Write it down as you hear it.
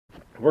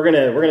We're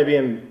gonna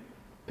be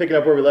picking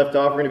up where we left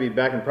off. We're going to be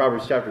back in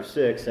Proverbs chapter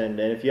 6,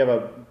 and if you have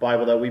a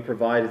Bible that we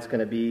provide, it's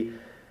going to be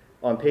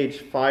on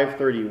page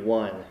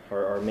 531.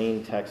 Our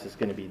main text is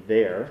going to be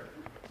there.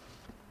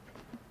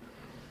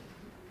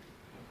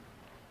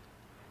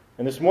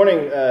 And this morning,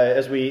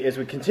 as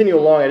we continue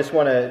along, I just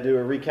want to do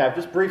a recap,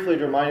 just briefly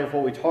to remind you of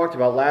what we talked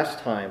about last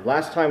time.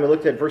 Last time we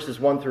looked at verses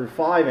 1 through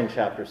 5 in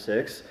chapter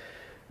 6,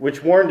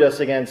 which warned us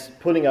against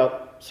putting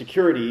up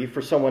security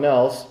for someone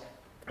else,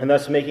 and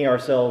thus making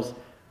ourselves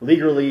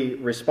legally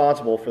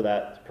responsible for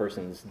that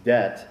person's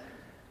debt.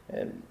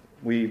 And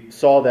we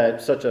saw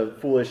that such a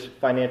foolish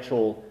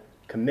financial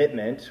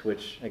commitment,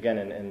 which again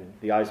in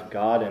the eyes of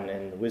God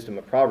and the wisdom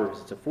of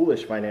Proverbs, it's a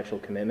foolish financial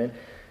commitment.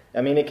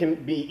 I mean, it can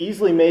be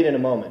easily made in a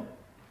moment.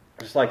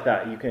 Just like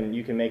that, you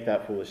can make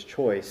that foolish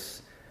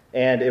choice,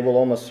 and it will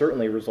almost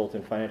certainly result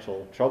in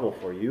financial trouble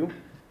for you,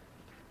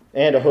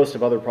 and a host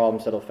of other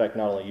problems that will affect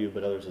not only you,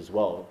 but others as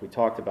well. We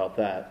talked about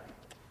that.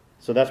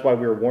 So that's why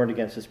we were warned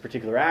against this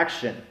particular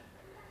action.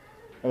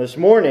 And this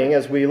morning,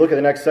 as we look at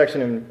the next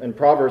section in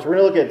Proverbs, we're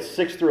going to look at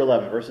 6 through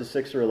 11, verses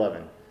 6 through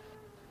 11.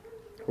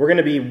 We're going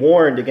to be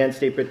warned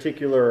against a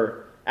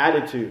particular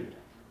attitude.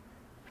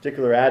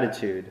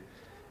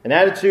 An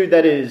attitude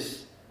that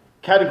is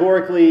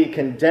categorically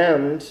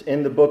condemned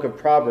in the book of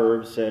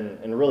Proverbs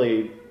and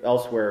really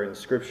elsewhere in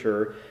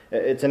Scripture.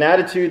 It's an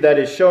attitude that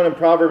is shown in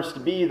Proverbs to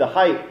be the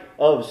height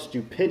of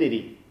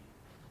stupidity.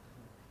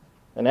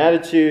 An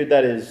attitude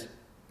that is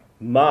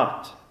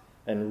mocked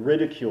and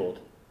ridiculed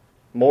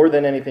more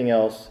than anything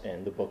else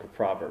in the book of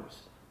Proverbs.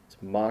 It's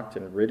mocked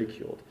and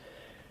ridiculed.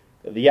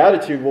 The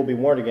attitude we'll be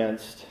warned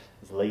against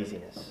is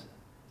laziness.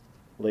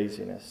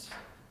 Laziness.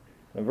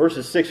 In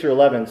verses 6 through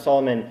 11,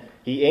 Solomon,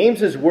 he aims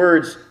his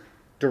words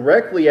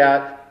directly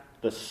at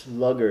the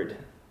sluggard.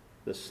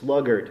 The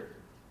sluggard.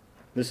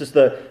 This is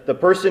the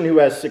person who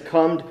has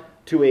succumbed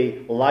to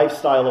a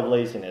lifestyle of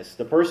laziness.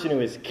 The person who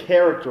is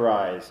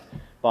characterized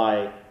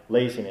by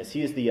laziness.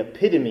 He is the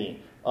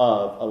epitome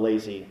of a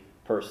lazy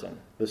person,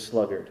 the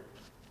sluggard.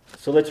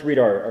 So let's read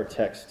our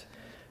text.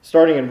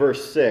 Starting in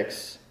verse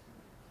 6.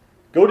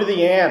 Go to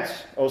the ant,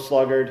 O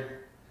sluggard.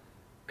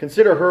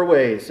 Consider her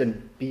ways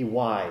and be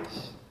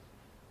wise.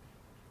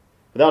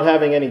 Without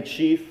having any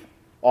chief,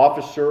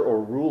 officer,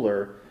 or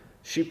ruler,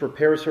 she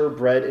prepares her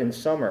bread in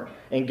summer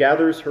and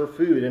gathers her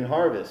food in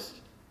harvest.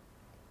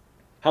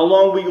 How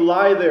long will you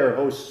lie there,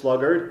 O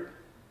sluggard?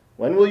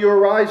 When will you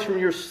arise from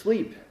your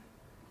sleep?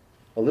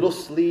 A little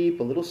sleep,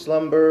 a little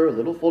slumber, a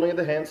little folding of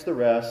the hands to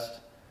rest,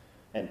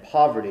 and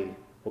poverty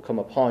will come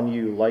upon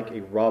you like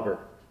a robber,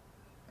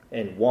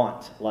 and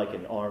want like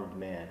an armed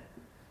man.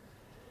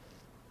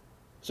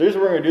 So here's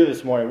what we're going to do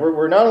this morning.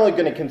 We're not only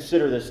going to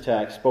consider this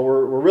text, but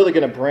we're really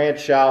going to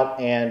branch out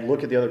and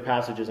look at the other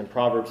passages in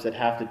Proverbs that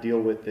have to deal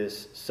with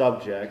this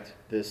subject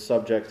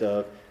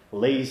of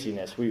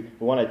laziness. I'm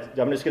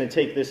just going to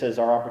take this as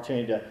our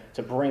opportunity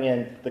to bring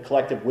in the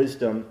collective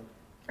wisdom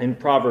in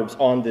Proverbs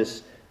on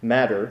this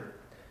matter.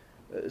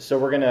 So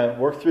we're going to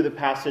work through the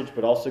passage,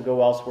 but also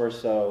go elsewhere,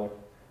 so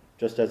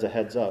just as a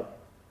heads up.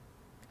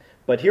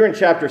 But here in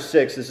chapter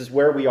 6, this is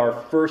where we are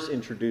first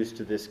introduced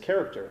to this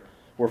character.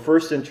 We're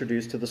first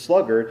introduced to the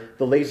sluggard,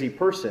 the lazy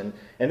person,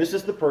 and this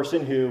is the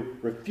person who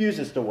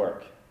refuses to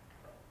work.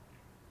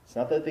 It's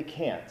not that they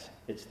can't,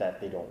 it's that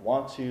they don't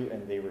want to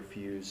and they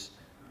refuse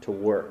to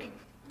work.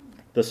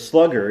 The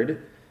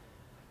sluggard,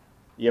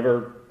 do you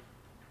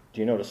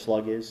know what a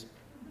slug is?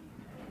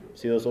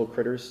 See those little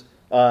critters?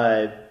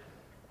 Do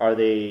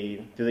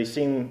they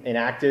seem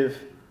inactive,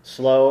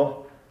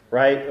 slow,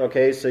 right?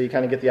 Okay, so you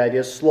kind of get the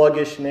idea.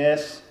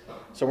 Sluggishness.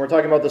 So when we're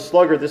talking about the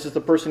sluggard, this is the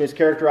person who's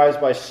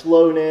characterized by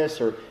slowness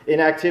or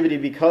inactivity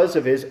because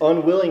of his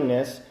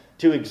unwillingness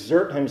to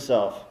exert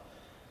himself.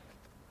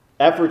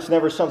 Effort's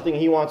never something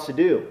he wants to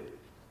do.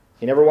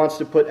 He never wants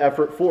to put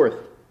effort forth,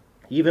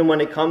 even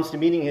when it comes to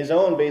meeting his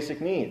own basic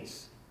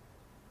needs.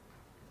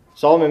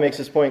 Solomon makes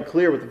this point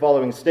clear with the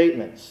following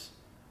statements.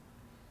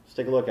 Let's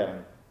take a look at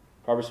them.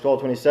 Proverbs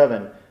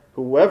 12:27.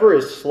 Whoever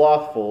is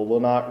slothful will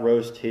not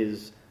roast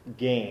his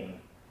game.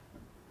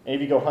 Any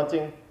of you go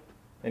hunting?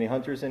 Any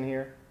hunters in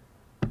here?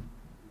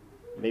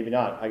 Maybe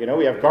not. I know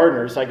we have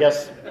gardeners. I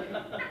guess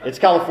it's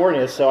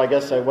California, so I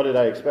guess what did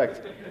I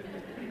expect?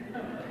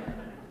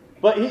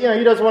 But he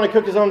doesn't want to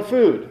cook his own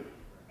food.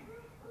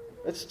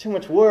 That's too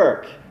much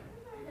work.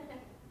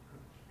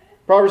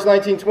 Proverbs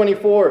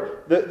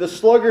 19:24. The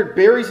sluggard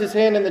buries his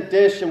hand in the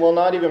dish and will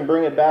not even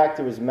bring it back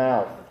to his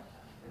mouth.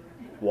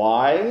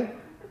 Why,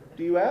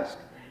 do you ask?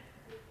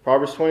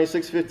 Proverbs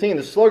 26:15.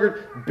 The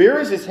sluggard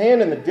buries his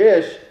hand in the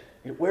dish,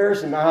 it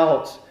wears him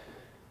out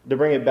to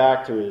bring it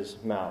back to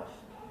his mouth.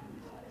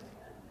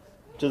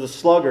 To the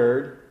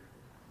sluggard,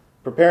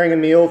 preparing a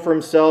meal for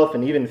himself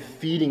and even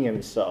feeding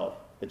himself,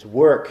 it's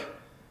work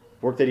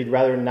that he'd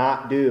rather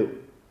not do.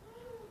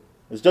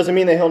 This doesn't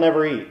mean that he'll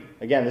never eat.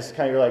 Again, this is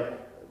kind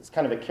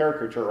of a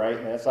caricature, right?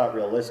 And that's not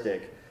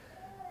realistic.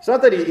 It's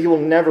not that he will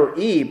never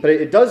eat, but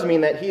it does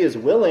mean that he is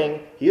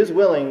willing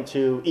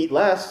to eat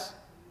less,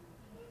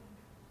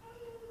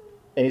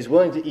 and he's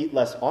willing to eat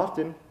less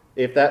often.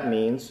 if that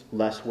means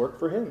less work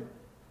for him.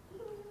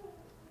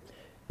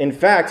 In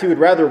fact, he would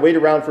rather wait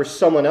around for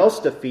someone else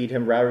to feed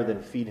him rather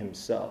than feed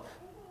himself.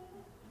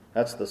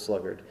 That's the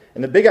sluggard.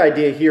 And the big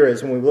idea here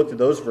is, when we looked at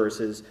those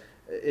verses,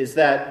 is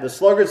that the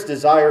sluggard's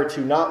desire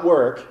to not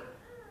work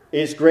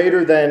is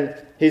greater than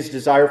his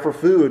desire for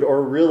food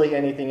or really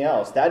anything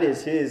else. That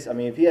is his,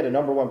 if he had a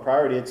number one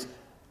priority, it's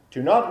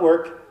to not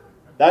work.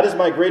 That is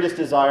my greatest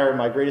desire,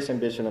 my greatest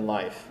ambition in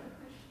life.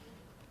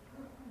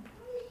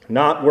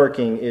 Not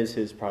working is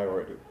his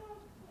priority.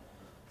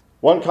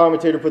 One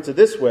commentator puts it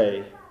this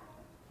way: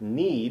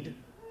 Need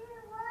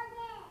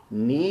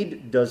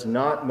does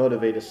not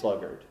motivate a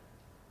sluggard.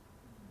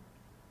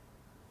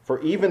 For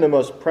even the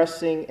most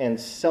pressing and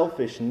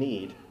selfish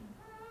need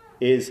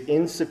is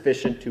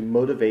insufficient to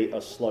motivate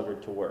a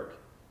sluggard to work.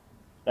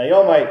 Now, you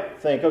all might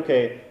think,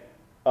 okay,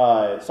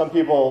 some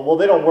people,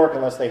 they don't work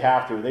unless they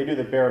have to. They do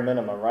the bare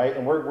minimum, right?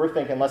 And we're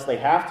thinking unless they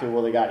have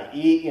to, they got to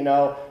eat,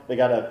 they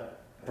got to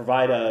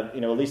provide at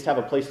least have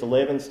a place to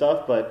live and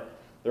stuff. But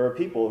there are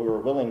people who are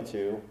willing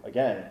to,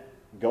 again,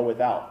 go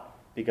without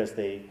because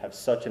they have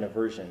such an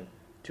aversion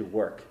to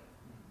work.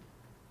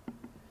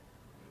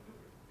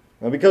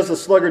 Now, because the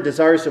sluggard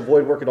desires to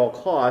avoid work at all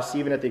costs,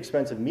 even at the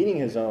expense of meeting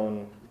his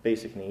own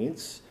basic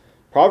needs,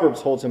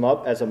 Proverbs holds him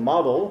up as a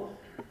model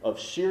of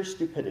sheer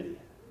stupidity.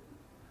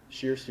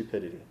 Sheer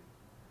stupidity.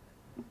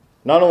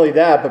 Not only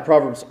that, but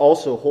Proverbs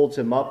also holds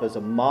him up as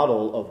a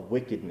model of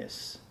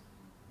wickedness.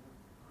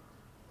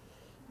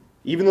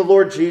 Even the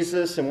Lord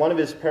Jesus, in one of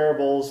his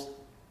parables,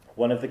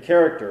 one of the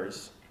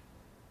characters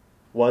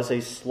was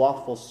a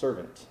slothful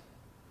servant.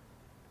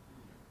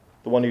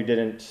 The one who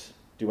didn't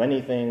do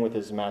anything with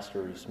his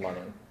master's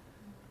money.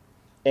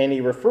 And he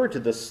referred to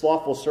the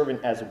slothful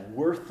servant as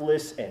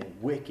worthless and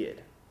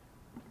wicked.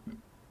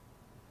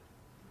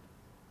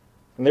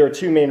 And there are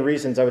two main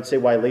reasons, I would say,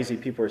 why lazy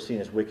people are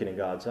seen as wicked in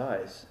God's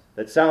eyes.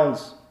 That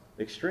sounds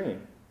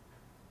extreme,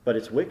 but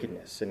it's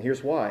wickedness. And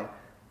here's why.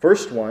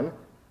 First one,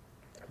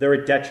 they're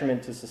a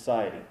detriment to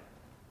society.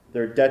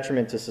 They're a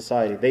detriment to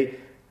society.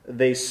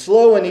 They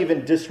slow and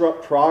even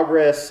disrupt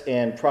progress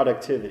and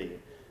productivity.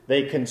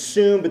 They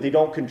consume, but they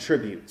don't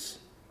contribute.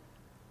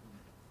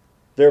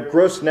 Their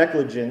gross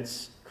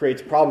negligence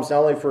creates problems not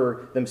only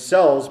for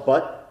themselves,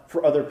 but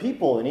for other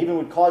people, and even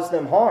would cause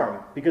them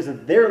harm because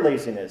of their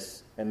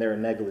laziness and their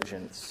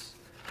negligence.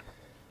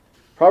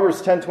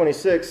 Proverbs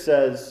 10:26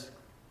 says,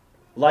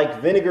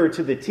 like vinegar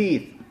to the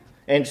teeth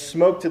and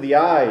smoke to the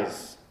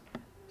eyes,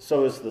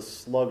 so is the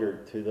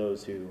sluggard to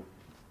those who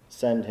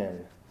send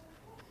him.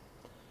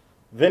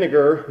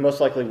 Vinegar, most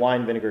likely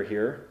wine vinegar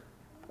here,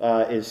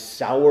 is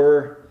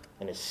sour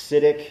and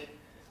acidic.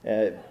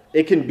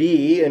 It can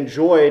be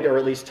enjoyed or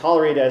at least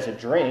tolerated as a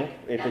drink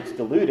if it's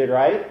diluted,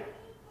 right?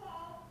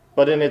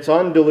 But in its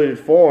undiluted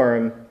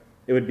form,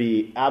 it would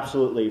be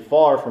absolutely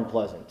far from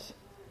pleasant.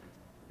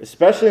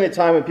 Especially in a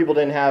time when people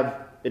didn't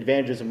have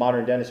advantages of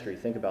modern dentistry.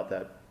 Think about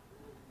that.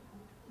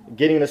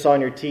 Getting this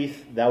on your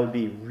teeth, that would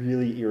be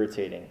really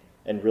irritating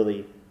and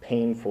really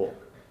painful.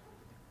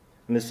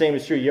 And the same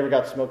is true. You ever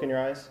got smoke in your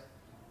eyes?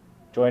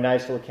 Enjoy a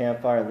nice little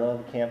campfire. I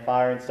love the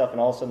campfire and stuff, and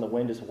all of a sudden the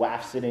wind just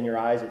wafts it in your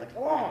eyes. It's like,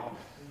 oh!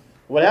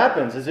 What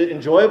happens? Is it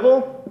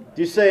enjoyable?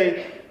 Do you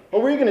say,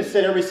 where are you going to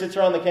sit? Everybody sits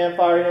around the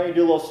campfire, you do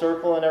a little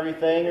circle and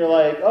everything. You're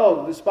like,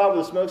 oh, the spot where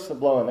the smoke's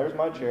blowing. There's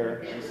my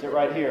chair. You sit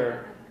right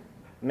here.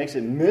 It makes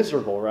it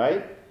miserable,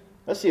 right?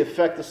 That's the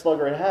effect the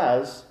sluggard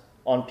has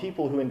on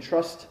people who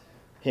entrust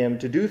him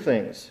to do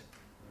things.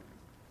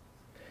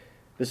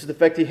 This is the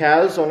effect he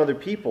has on other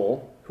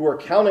people who are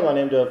counting on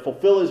him to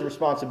fulfill his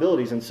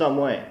responsibilities in some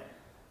way.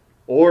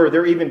 Or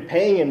they're even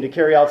paying him to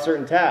carry out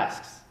certain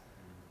tasks.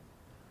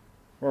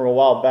 I remember a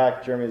while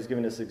back, Jeremy was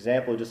giving this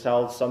example of just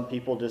how some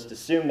people just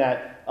assume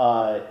that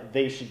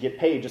they should get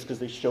paid just because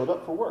they showed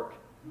up for work.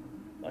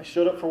 I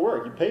showed up for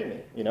work. You paid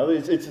me.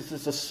 It's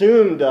this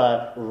assumed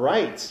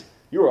right.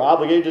 You are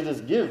obligated to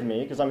just give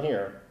me because I'm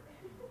here.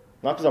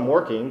 Not because I'm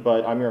working,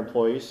 but I'm your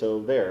employee,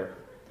 so there.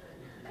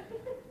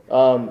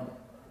 So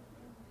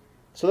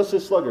that's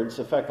this sluggard's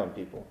effect on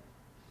people.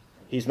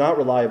 He's not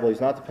reliable,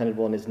 he's not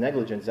dependable, and his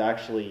negligence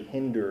actually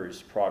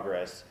hinders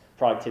progress,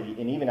 productivity,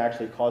 and even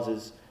actually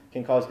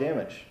can cause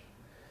damage.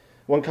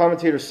 One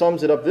commentator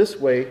sums it up this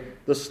way: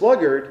 the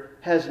sluggard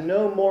has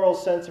no moral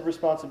sense of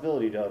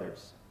responsibility to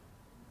others.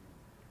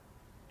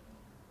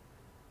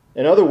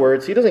 In other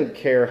words, he doesn't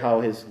care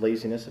how his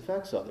laziness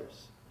affects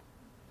others.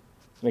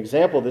 An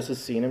example of this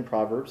is seen in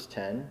Proverbs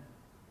 10,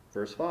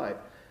 verse 5.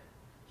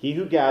 He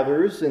who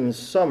gathers in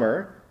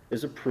summer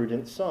is a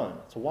prudent son.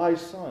 It's a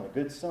wise son, a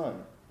good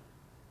son.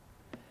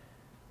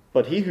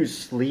 But he who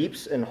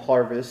sleeps in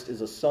harvest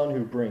is a son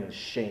who brings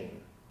shame.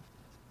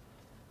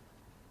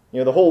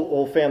 The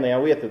whole family,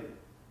 now we have to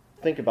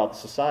think about the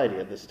society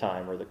at this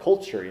time, or the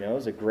culture, it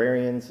was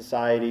agrarian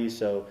society,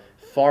 so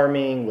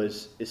farming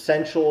was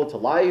essential to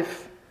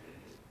life,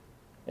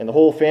 and the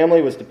whole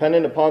family was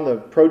dependent upon the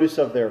produce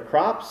of their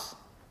crops.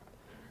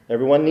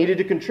 Everyone needed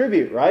to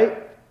contribute,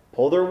 right?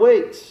 Pull their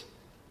weight.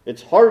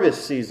 It's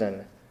harvest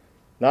season.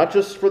 Not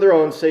just for their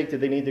own sake did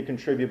they need to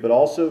contribute, but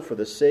also for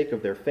the sake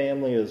of their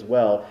family as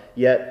well.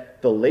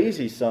 Yet the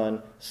lazy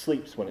son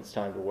sleeps when it's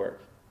time to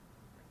work.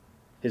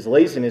 His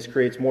laziness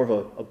creates more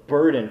of a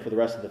burden for the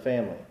rest of the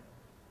family.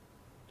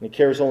 And he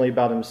cares only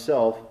about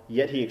himself,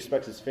 yet he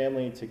expects his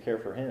family to care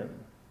for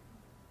him.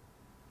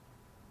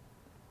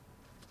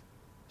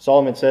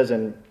 Solomon says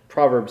in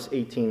Proverbs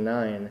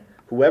 18:9,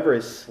 "Whoever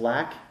is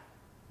slack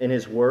in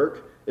his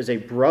work is a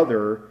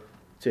brother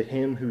to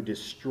him who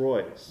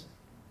destroys."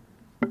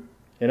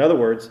 In other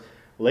words,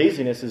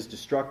 laziness is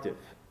destructive.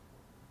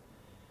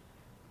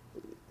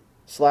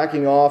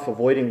 Slacking off,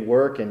 avoiding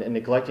work, and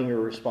neglecting your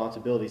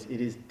responsibilities,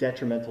 it is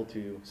detrimental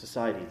to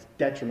society. It's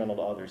detrimental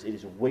to others. It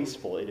is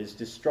wasteful. It is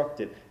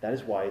destructive. That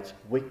is why it's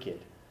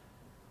wicked.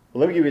 But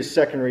let me give you a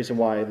second reason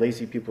why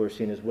lazy people are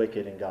seen as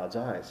wicked in God's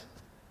eyes.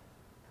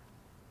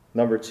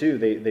 Number two,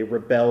 they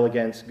rebel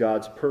against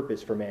God's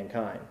purpose for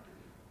mankind.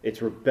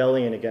 It's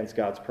rebellion against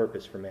God's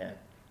purpose for man.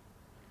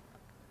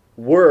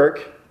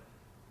 Work,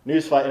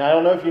 newsflash, and I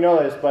don't know if you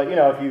know this, but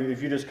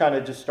if you just kind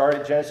of start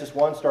at Genesis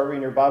 1, start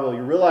reading your Bible,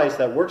 you realize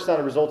that work's not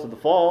a result of the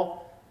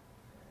fall.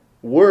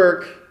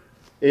 Work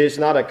is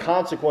not a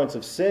consequence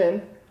of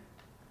sin.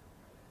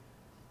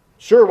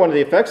 Sure, one of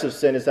the effects of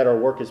sin is that our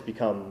work has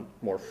become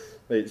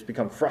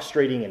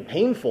frustrating and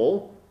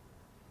painful.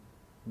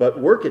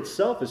 But work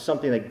itself is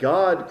something that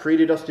God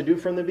created us to do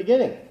from the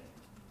beginning.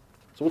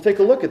 So we'll take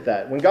a look at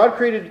that. When God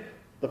created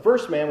the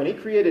first man, when he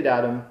created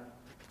Adam,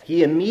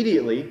 he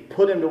immediately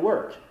put him to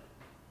work.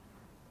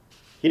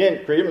 He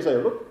didn't create him and say,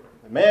 "Look,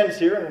 the man's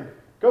here, and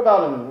go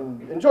about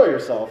and enjoy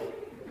yourself.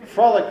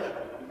 Frolic.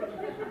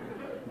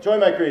 Enjoy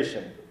my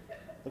creation.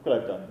 Look what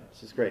I've done.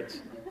 This is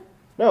great."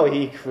 No,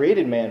 he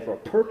created man for a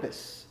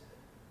purpose.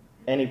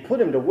 And he put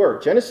him to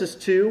work. Genesis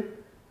 2,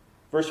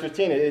 verse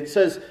 15, it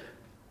says,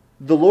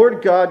 "The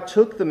Lord God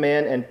took the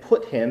man and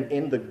put him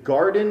in the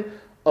Garden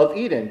of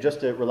Eden,"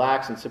 just to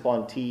relax and sip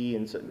on tea.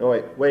 And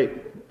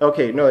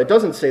okay, no, it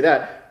doesn't say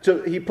that.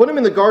 He put him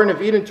in the Garden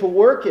of Eden to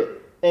work it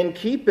and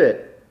keep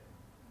it.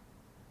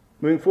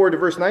 Moving forward to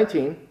verse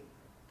 19.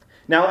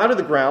 "Now out of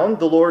the ground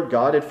the Lord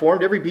God had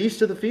formed every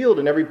beast of the field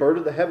and every bird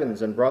of the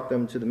heavens and brought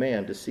them to the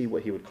man to see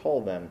what he would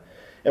call them.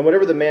 And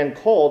whatever the man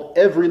called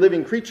every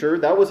living creature,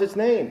 that was its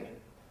name.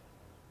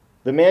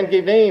 The man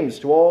gave names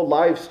to all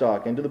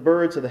livestock and to the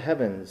birds of the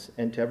heavens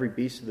and to every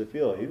beast of the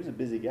field." He was a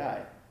busy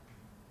guy,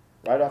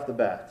 right off the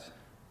bat.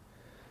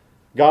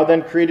 God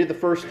then created the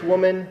first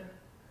woman,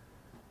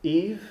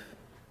 Eve,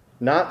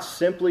 not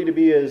simply to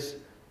be his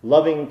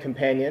loving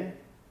companion.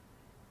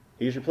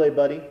 Here's your play,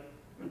 buddy.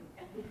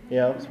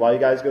 That's why you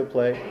guys go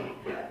play.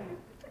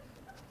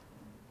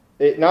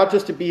 Not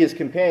just to be his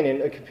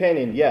companion. A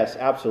companion, yes,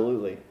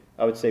 absolutely.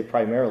 I would say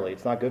primarily.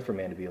 It's not good for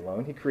man to be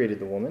alone. He created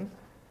the woman.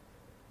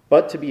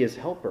 But to be his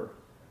helper.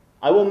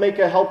 I will make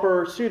a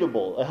helper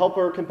suitable, a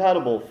helper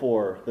compatible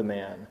for the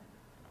man.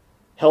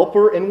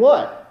 Helper in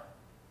what?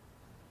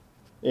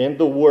 In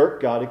the work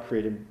God had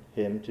created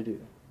him to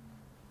do.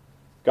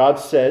 God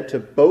said to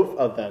both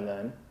of them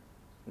then,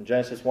 in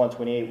Genesis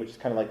 1:28, which is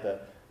kind of like the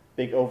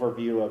big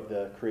overview of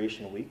the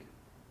creation week,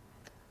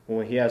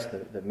 when he has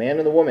the man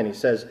and the woman, he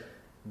says,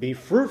 "Be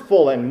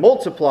fruitful and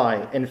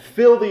multiply and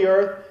fill the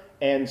earth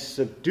and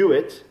subdue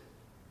it."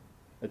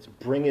 Let's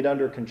bring it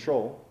under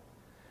control.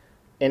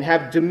 "And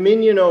have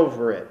dominion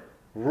over it,"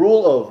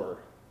 rule over.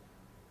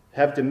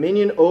 "Have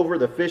dominion over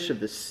the fish of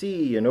the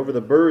sea and over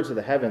the birds of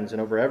the heavens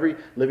and over every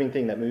living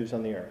thing that moves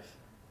on the earth."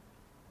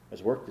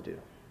 There's work to do.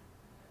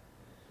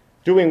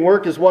 Doing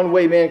work is one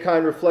way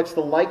mankind reflects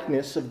the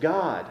likeness of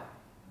God.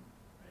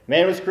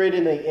 Man was created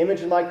in the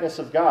image and likeness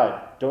of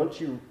God. Don't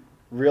you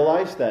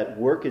realize that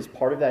work is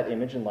part of that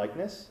image and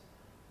likeness?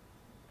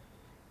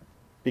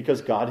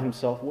 Because God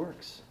himself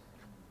works.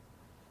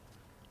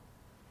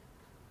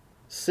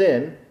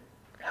 Sin,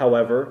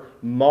 however,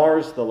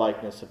 mars the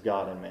likeness of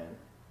God in man.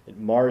 It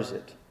mars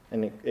it.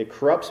 And it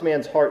corrupts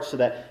man's heart so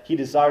that he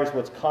desires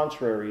what's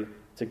contrary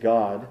to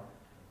God,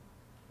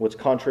 what's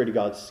contrary to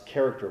God's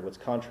character, what's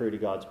contrary to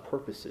God's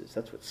purposes.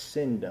 That's what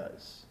sin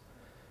does.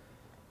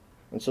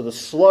 And so the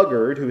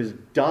sluggard, who is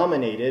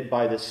dominated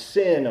by the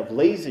sin of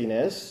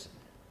laziness,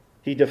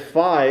 he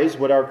defies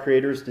what our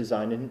Creator has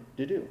designed him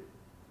to do.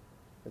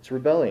 It's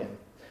rebellion.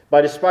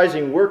 By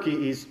despising work,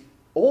 he's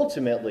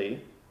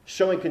ultimately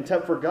showing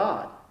contempt for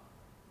God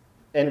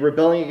and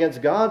rebelling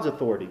against God's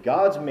authority,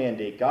 God's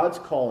mandate, God's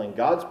calling,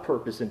 God's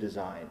purpose and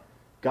design,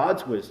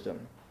 God's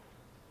wisdom.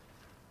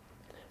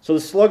 So the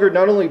sluggard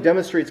not only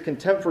demonstrates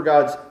contempt for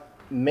God's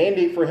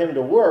mandate for him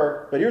to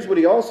work, but here's what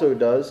he also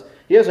does.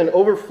 He has an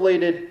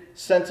overinflated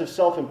sense of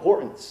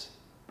self-importance,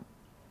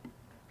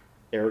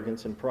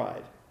 arrogance and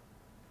pride.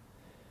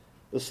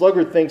 The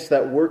sluggard thinks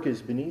that work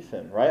is beneath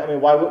him, right? I mean,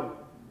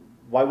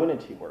 why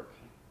wouldn't he work,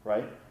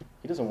 right?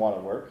 He doesn't want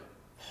to work.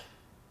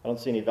 I don't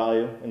see any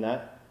value in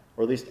that.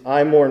 Or at least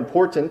I'm more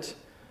important.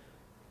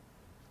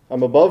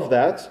 I'm above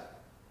that.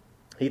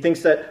 He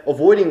thinks that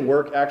avoiding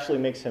work actually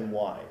makes him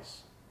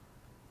wise.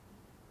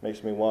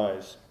 Makes me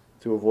wise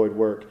to avoid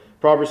work.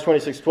 Proverbs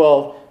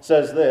 26:12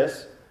 says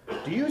this,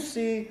 "Do you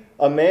see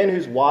a man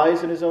who's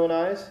wise in his own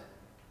eyes?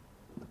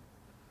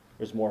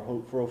 There's more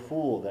hope for a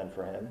fool than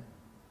for him.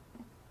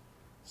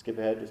 Skip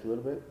ahead just a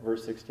little bit.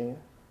 Verse 16.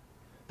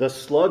 The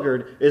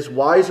sluggard is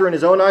wiser in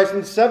his own eyes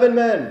than 7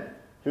 men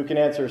who can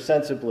answer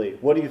sensibly.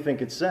 What do you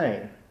think it's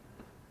saying?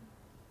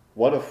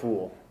 What a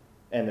fool.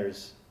 And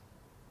there's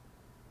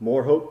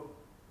more hope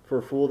for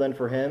a fool than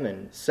for him,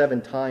 and 7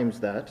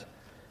 times that.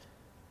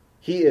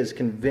 He is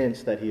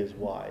convinced that he is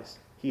wise.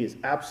 He is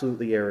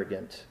absolutely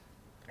arrogant.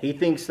 He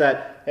thinks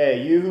that,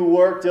 hey, you who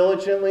work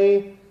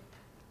diligently,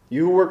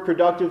 you who work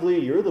productively,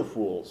 you're the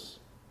fools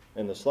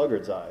in the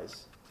sluggard's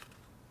eyes.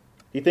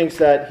 He thinks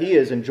that he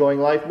is enjoying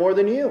life more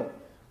than you,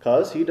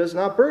 because he does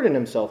not burden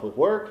himself with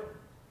work.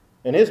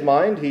 In his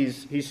mind,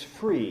 he's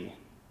free,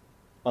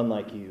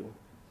 unlike you,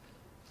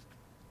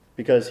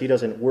 because he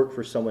doesn't work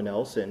for someone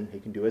else and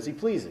he can do as he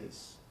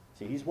pleases.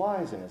 See, he's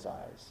wise in his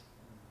eyes.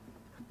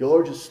 Y'all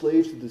are just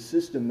slaves to the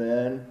system,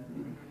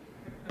 man.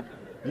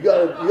 You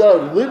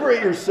gotta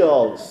liberate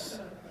yourselves.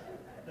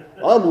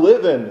 I'm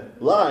living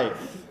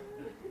life.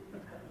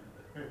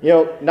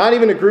 Not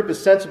even a group of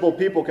sensible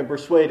people can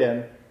persuade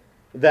him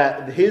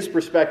that his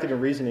perspective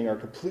and reasoning are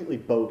completely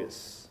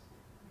bogus,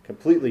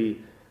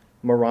 completely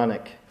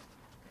moronic.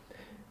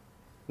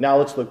 Now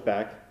let's look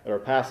back at our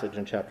passage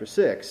in chapter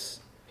 6.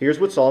 Here's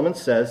what Solomon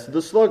says to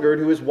the sluggard,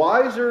 who is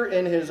wiser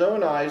in his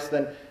own eyes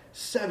than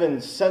 7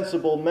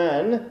 sensible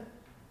men.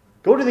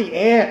 Go to the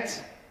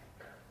ant,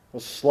 O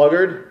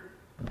sluggard.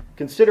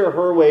 Consider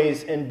her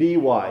ways and be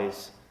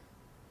wise.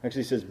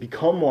 Actually, he says,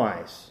 become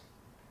wise.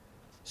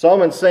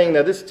 Solomon's saying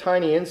that this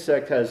tiny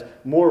insect has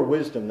more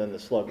wisdom than the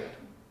sluggard.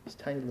 This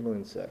tiny little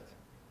insect.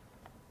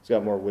 He's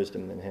got more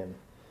wisdom than him.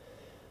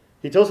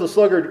 He tells the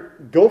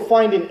sluggard, go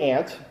find an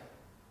ant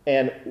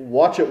and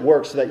watch it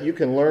work so that you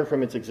can learn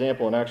from its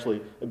example and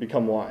actually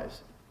become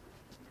wise.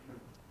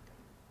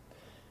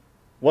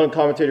 One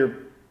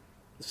commentator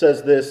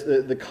says this,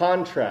 the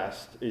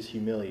contrast is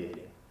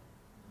humiliating.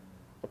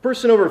 A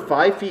person over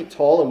 5 feet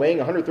tall and weighing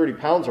 130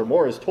 pounds or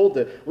more is told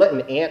to let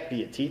an ant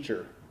be a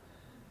teacher.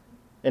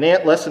 An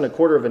ant less than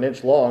 1/4 of an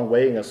inch long,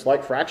 weighing a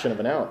slight fraction of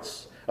an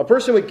ounce. A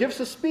person with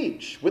gifts of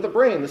speech, with a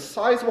brain the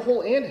size of a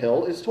whole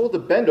anthill, is told to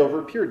bend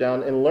over, peer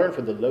down, and learn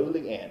from the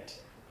lowly ant.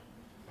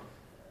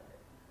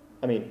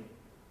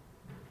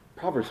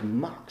 Proverbs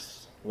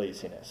mocks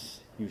laziness.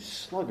 You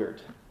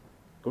sluggard.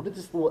 Go to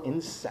this little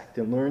insect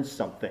and learn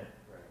something.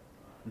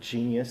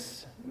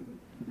 Genius.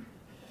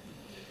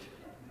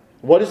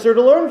 What is there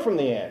to learn from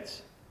the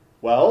ants?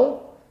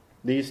 Well,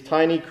 these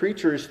tiny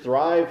creatures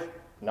thrive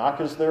not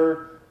because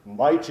they're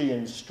mighty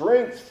in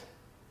strength.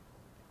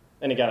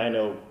 And again, I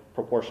know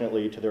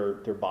proportionately to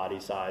their body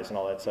size and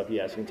all that stuff.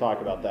 Yes, we can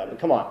talk about that. But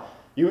come on.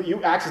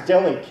 You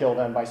accidentally kill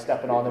them by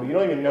stepping on them. You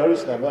don't even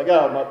notice them. Like,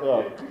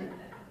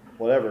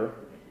 whatever.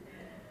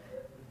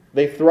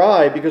 They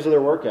thrive because of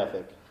their work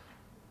ethic.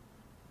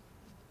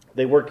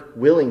 They work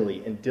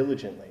willingly and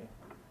diligently.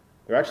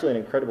 They're actually an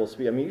incredible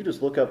species. You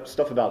just look up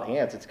stuff about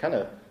ants. It's kind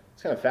of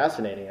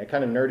fascinating. I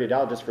kind of nerded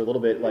out just for a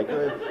little bit.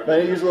 I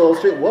use a little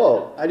straight.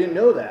 Whoa, I didn't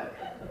know that.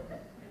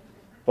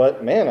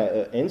 But man,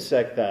 an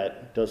insect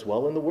that does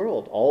well in the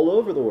world, all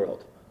over the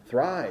world,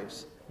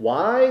 thrives.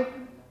 Why?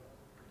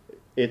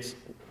 Its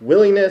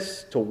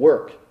willingness to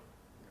work,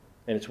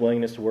 and its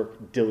willingness to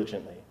work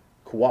diligently,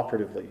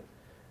 cooperatively.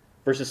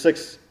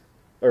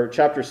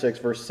 Chapter 6,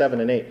 verse 7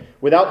 and 8.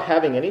 Without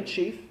having any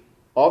chief,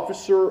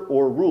 officer,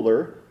 or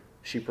ruler,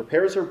 she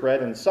prepares her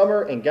bread in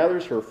summer and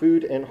gathers her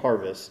food in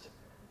harvest.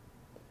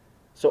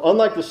 So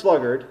unlike the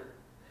sluggard,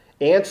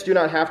 ants do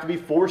not have to be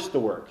forced to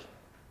work.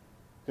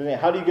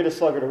 How do you get a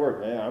sluggard to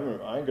work? I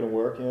ain't going to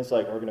work. And it's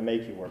like, we're going to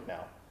make you work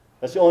now.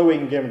 That's the only way you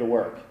can get them to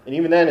work. And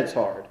even then it's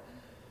hard.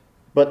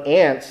 But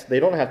ants, they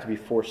don't have to be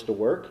forced to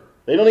work.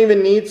 They don't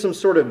even need some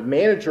sort of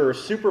manager or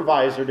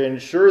supervisor to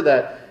ensure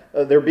that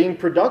they're being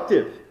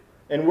productive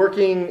and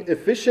working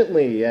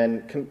efficiently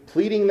and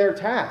completing their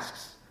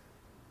tasks.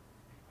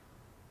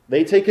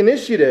 They take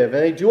initiative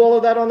and they do all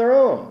of that on their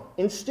own,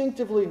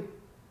 instinctively.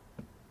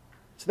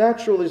 It's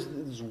natural.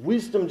 There's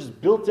wisdom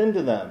just built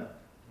into them.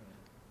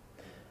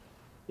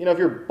 If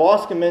your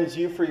boss commends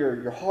you for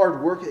your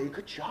hard work, hey,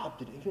 good job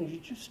today. You're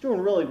just doing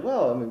really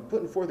well.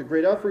 Putting forth a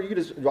great effort. You could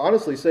just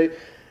honestly say,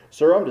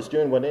 sir, I'm just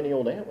doing what any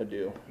old ant would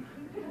do.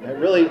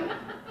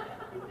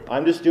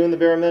 I'm just doing the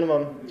bare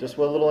minimum. Just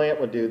what a little ant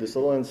would do. This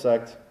little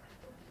insect.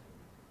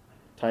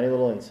 Tiny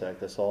little insect.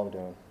 That's all I'm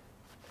doing.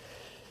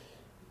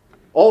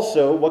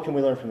 Also, what can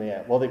we learn from the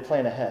ant? Well, they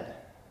plan ahead.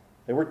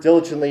 They work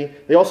diligently.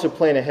 They also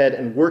plan ahead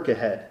and work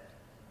ahead.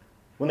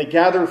 When they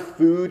gather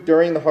food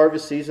during the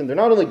harvest season, they're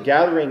not only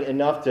gathering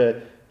enough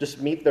to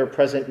just meet their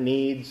present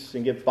needs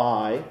and get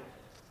by,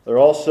 they're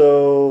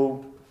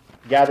also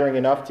gathering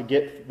enough to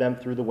get them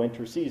through the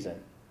winter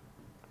season.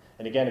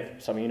 And again,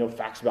 if some of you know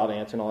facts about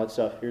ants and all that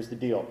stuff, here's the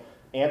deal.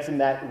 Ants in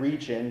that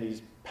region,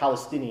 these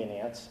Palestinian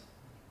ants,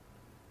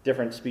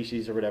 different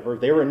species or whatever,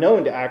 they were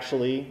known to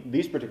actually,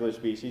 these particular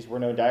species were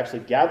known to actually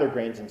gather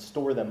grains and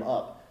store them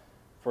up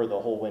for the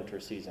whole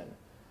winter season.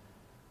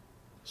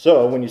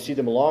 So when you see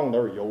them along,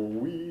 they're yo,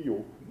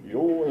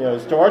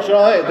 it's too much.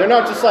 They're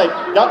not just like,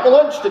 got my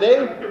lunch today.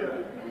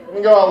 Let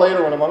me go out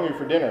later when I'm hungry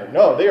for dinner.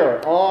 No, they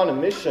are on a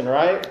mission,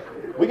 right?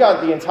 We got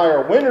the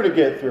entire winter to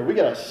get through. We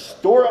got to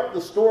store up the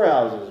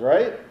storehouses,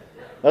 right?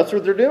 That's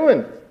what they're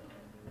doing.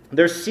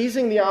 They're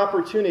seizing the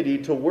opportunity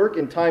to work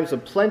in times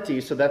of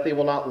plenty so that they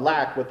will not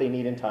lack what they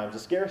need in times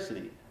of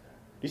scarcity. Do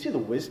you see the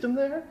wisdom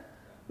there?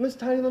 In this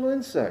tiny little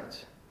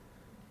insect.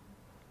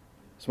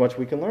 There's much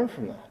we can learn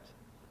from that.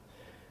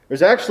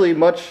 There's actually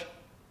much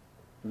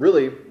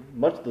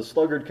the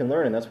sluggard can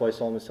learn, and that's why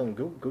Solomon's telling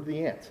him, go to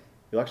the ant.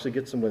 You'll actually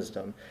get some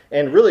wisdom.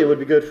 And really it would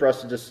be good for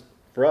us to just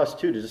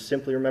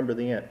simply remember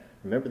the ant.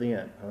 Remember the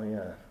ant. Oh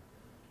yeah,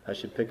 I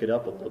should pick it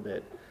up a little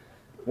bit.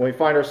 When we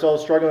find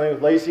ourselves struggling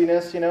with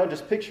laziness,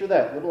 just picture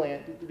that. Little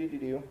ant,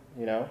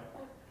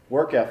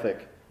 work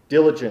ethic,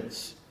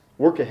 diligence,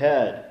 work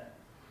ahead,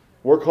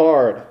 work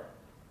hard.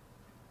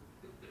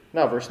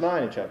 Now, verse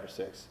 9 in chapter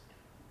 6.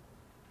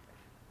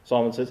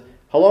 Solomon says,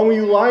 how long will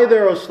you lie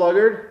there, O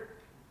sluggard?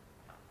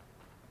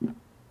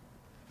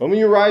 When will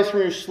you rise from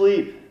your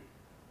sleep?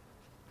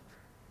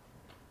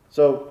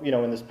 So,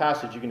 in this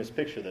passage, you can just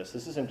picture this.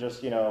 This isn't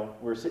just,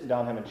 we're sitting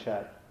down having a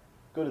chat.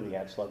 Go to the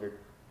ant, sluggard.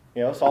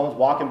 Solomon's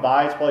walking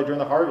by. It's probably during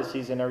the harvest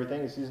season and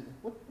everything. He sees,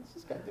 what's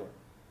this guy doing?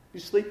 You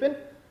sleeping?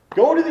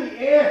 Go to the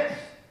ant.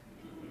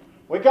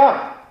 Wake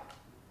up.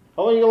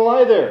 How long are you going to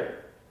lie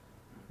there?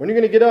 When are you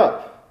going to get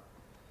up?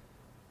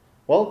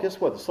 Well,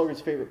 guess what? The sluggard's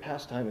favorite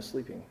pastime is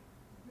sleeping.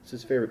 It's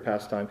his favorite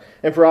pastime.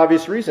 And for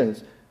obvious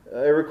reasons. It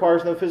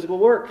requires no physical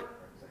work.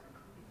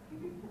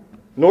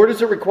 Nor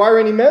does it require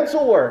any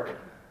mental work.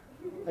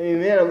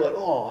 I'm like, I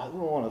don't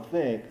want to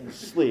think. I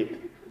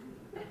sleep.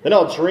 Then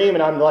I'll dream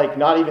and I'm like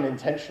not even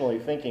intentionally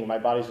thinking. My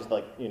body's just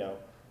like,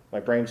 my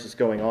brain's just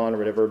going on or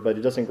whatever, but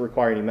it doesn't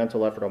require any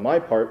mental effort on my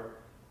part.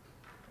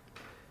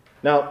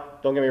 Now,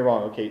 don't get me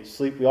wrong. Okay,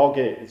 sleep, we all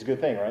get it. It's a good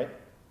thing, right?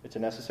 It's a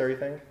necessary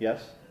thing?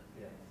 Yes?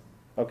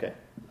 Okay.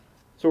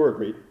 So we're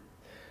agreed.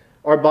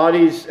 Our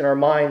bodies and our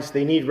minds,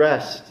 they need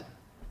rest.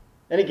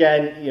 And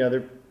again,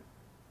 they're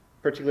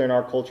particularly in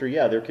our culture,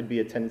 there could be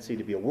a tendency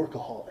to be a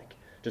workaholic.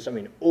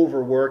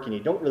 Overwork, and you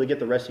don't really get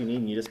the rest you need,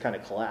 and you just kind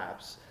of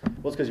collapse.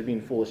 Well, it's because you're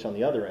being foolish on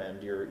the other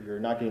end. You're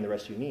not getting the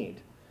rest you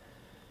need.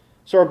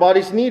 So our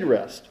bodies need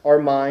rest. Our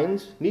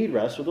minds need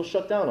rest, or they'll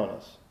shut down on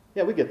us.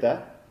 Yeah, we get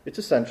that. It's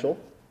essential.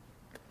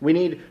 We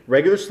need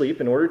regular sleep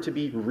in order to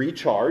be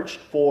recharged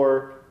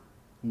for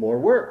more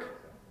work.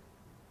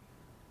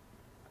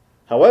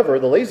 However,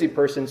 the lazy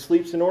person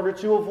sleeps in order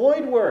to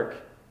avoid work.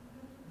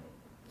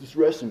 Just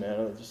resting,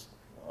 man.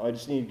 I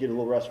just need to get a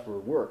little rest for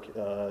work.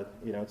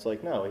 It's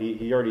like, no,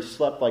 he already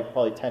slept like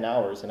probably 10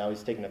 hours, and now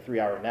he's taking a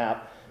 3-hour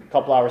nap, a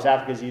couple hours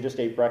after because he just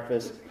ate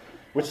breakfast,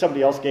 which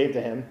somebody else gave to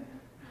him.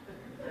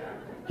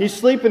 He's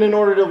sleeping in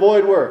order to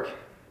avoid work.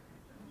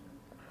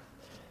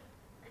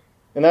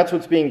 And that's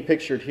what's being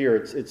pictured here.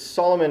 It's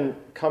Solomon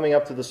coming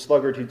up to the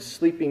sluggard who's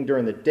sleeping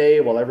during the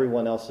day while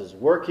everyone else is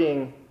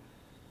working.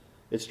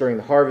 It's during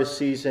the harvest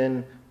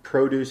season.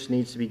 Produce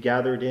needs to be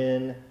gathered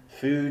in.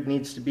 Food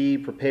needs to be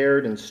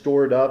prepared and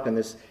stored up, and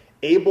this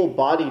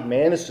able-bodied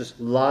man is just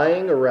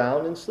lying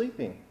around and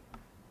sleeping.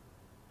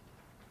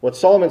 What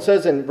Solomon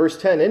says in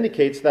verse 10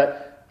 indicates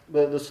that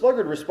the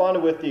sluggard responded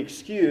with the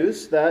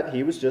excuse that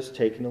he was just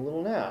taking a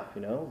little nap, a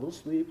little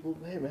sleep,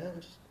 hey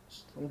man,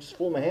 I'm just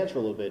folding my hands for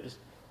a little bit,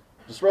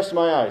 just rest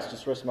my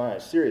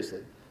eyes,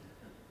 seriously.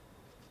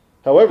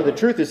 However, the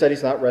truth is that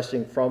he's not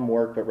resting from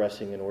work, but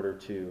resting in order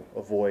to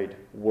avoid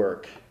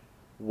work.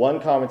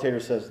 One commentator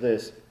says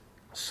this,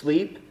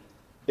 sleep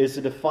is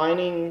the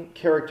defining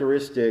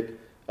characteristic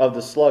of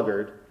the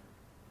sluggard.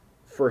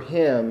 For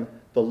him,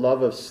 the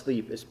love of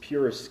sleep is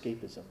pure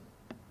escapism,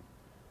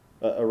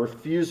 a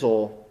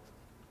refusal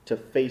to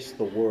face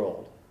the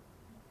world.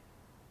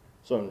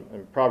 So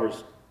in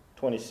Proverbs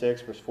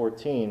 26, verse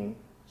 14,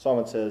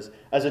 Solomon says,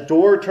 as a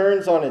door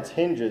turns on its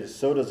hinges,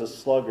 so does a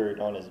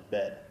sluggard on his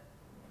bed.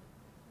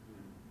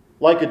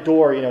 Like a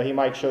door, he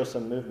might show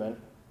some movement,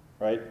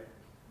 right?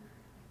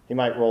 He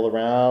might roll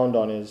around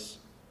on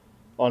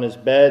his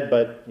bed,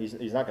 but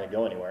he's not going to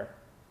go anywhere.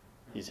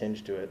 He's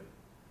hinged to it.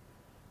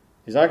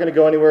 He's not going to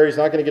go anywhere. He's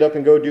not going to get up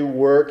and go do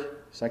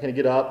work. He's not going to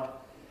get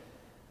up.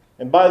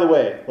 And by the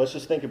way, let's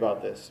just think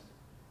about this.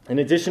 In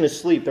addition to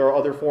sleep, there are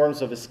other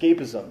forms of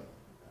escapism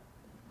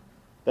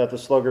that the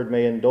sluggard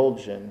may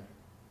indulge in.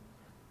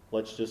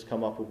 Let's just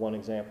come up with one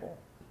example.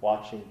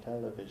 Watching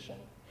television.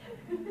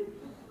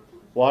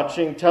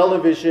 Watching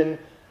television,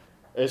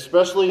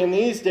 especially in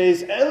these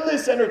days,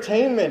 endless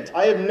entertainment.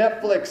 I have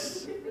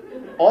Netflix.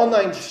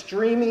 Online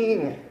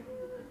streaming,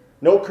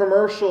 no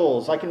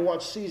commercials. I can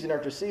watch season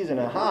after season.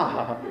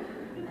 Aha!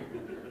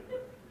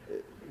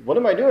 What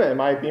am I doing?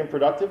 Am I being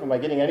productive? Am I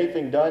getting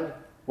anything done?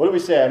 What do we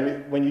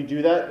say? When you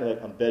do that, you're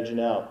like, I'm vegging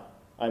out.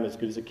 I'm as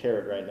good as a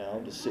carrot right now.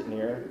 I'm just sitting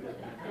here.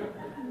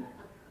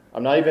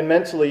 I'm not even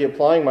mentally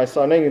applying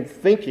myself. I'm not even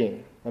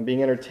thinking. I'm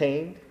being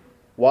entertained,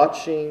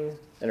 watching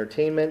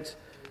entertainment.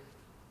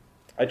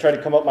 I try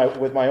to come up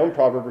with my own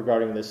proverb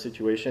regarding this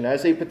situation.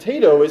 As a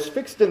potato is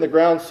fixed in the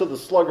ground, so the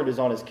sluggard is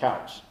on his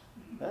couch.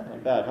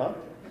 Not bad, huh?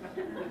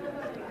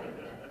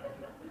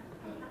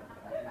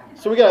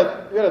 So we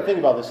gotta think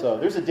about this, though.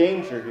 There's a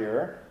danger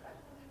here.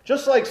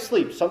 Just like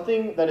sleep,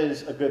 something that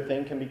is a good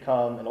thing can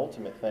become an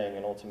ultimate thing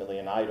and ultimately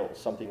an idol,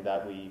 something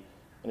that we,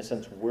 in a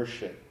sense,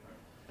 worship.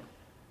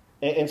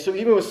 And so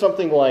even with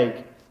something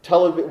like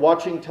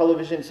watching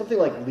television, something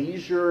like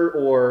leisure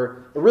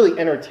or really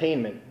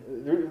entertainment,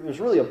 there's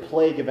really a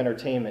plague of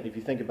entertainment, if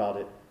you think about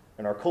it,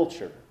 in our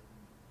culture.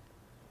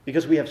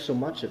 Because we have so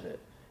much of it.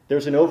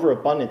 There's an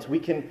overabundance.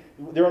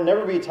 There will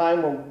never be a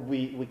time when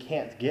we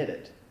can't get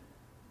it.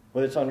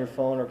 Whether it's on your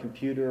phone or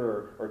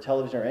computer or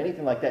television or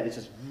anything like that, it's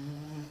just,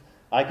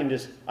 I can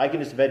just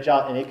veg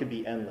out and it could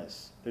be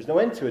endless. There's no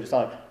end to it. It's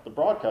not like, the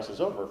broadcast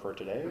is over for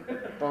today.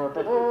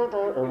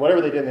 Or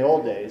whatever they did in the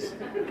old days.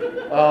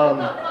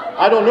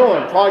 I don't know.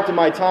 I'm product of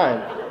my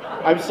time.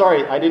 I'm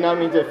sorry. I did not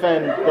mean to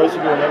offend those of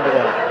you who remember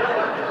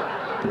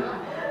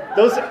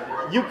that.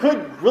 You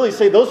could really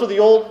say those were the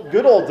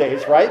good old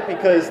days, right?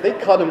 Because they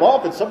cut them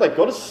off and something like,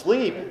 go to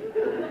sleep.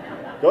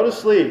 Go to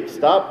sleep.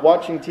 Stop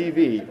watching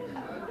TV.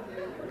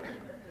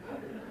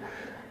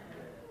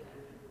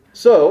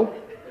 So,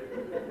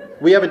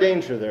 we have a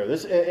danger there.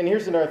 And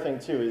here's another thing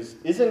too,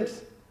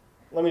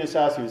 let me just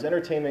ask you, is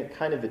entertainment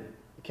can it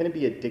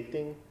be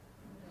addicting?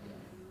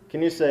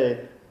 Can you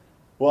say,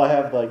 well, I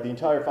have like the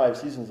entire 5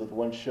 seasons of the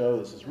one show,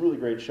 this is a really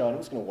great show, I'm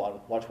just going to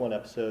watch one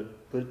episode,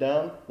 put it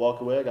down,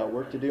 walk away, I got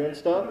work to do and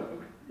stuff?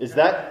 Is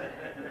that,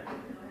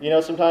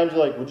 sometimes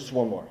you're like, well, just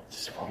one more.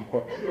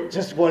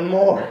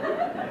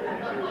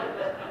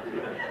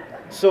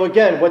 So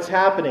again, what's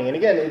happening? And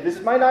again,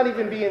 this might not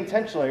even be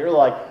intentional. You're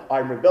like,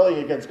 I'm rebelling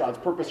against God's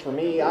purpose for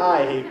me.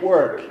 I hate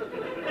work.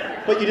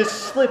 But you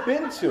just slip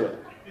into it.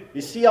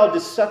 You see how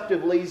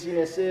deceptive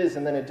laziness is,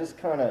 and then it just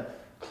kind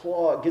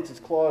of gets its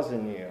claws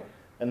in you,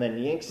 and then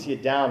yanks you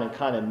down and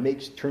kind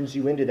of turns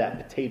you into that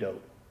potato.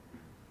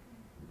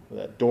 With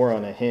that door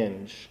on a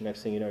hinge.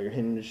 Next thing you know, you're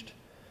hinged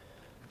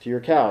to your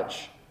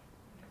couch.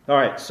 All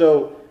right,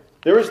 so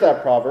there was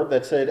that proverb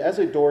that said, as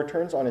a door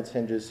turns on its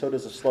hinges, so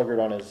does a sluggard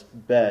on his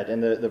bed.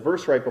 And the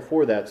verse right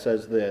before that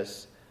says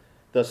this.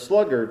 The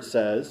sluggard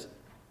says,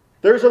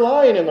 there's a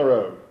lion in the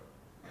road.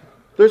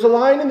 There's a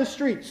lion in the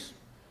streets.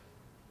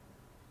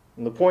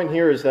 And the point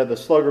here is that the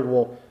sluggard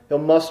he'll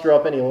muster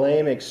up any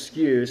lame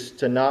excuse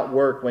to not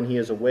work when he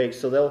is awake.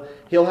 So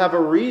he'll have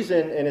a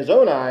reason in his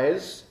own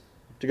eyes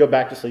to go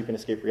back to sleep and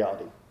escape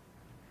reality.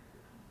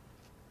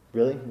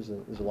 Really?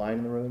 There's a lion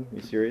in the room? Are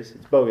you serious?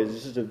 It's bogus.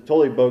 This is a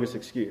totally bogus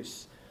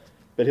excuse.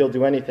 But he'll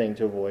do anything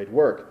to avoid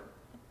work.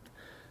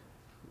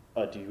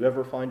 Do you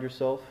ever find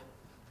yourself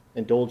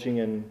indulging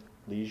in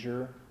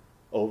leisure,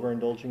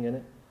 overindulging in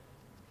it,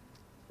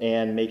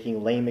 and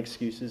making lame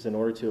excuses in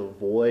order to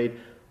avoid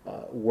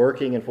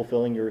working and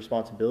fulfilling your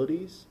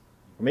responsibilities?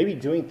 Or maybe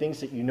doing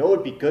things that you know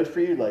would be good for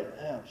you, like,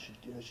 I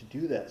should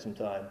do that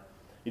sometime.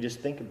 You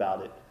just think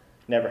about it.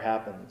 It never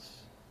happens.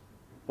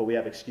 But we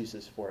have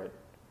excuses for it.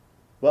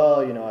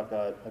 Well, I've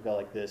got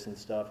like this and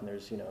stuff, and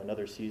there's,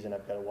 another season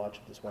I've got to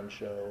watch this one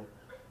show.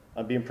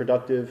 I'm being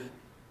productive.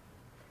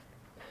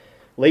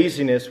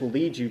 Laziness will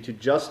lead you to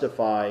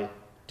justify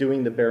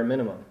doing the bare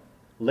minimum.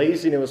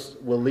 Laziness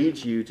will lead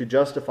you to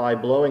justify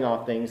blowing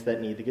off things that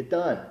need to get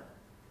done.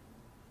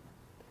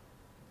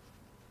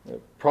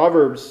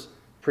 Proverbs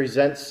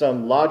presents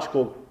some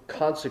logical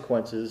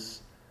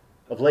consequences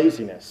of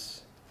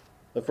laziness.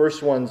 The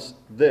first one's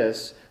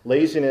this: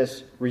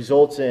 laziness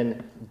results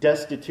in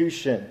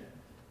destitution.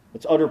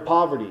 It's utter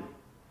poverty,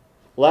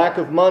 lack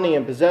of money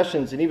and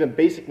possessions, and even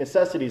basic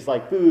necessities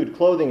like food,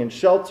 clothing, and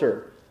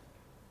shelter.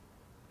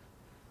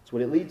 That's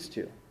what it leads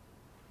to.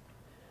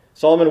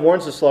 Solomon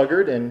warns the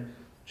sluggard in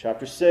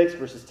chapter 6,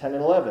 verses 10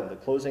 and 11, the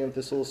closing of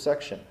this little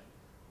section.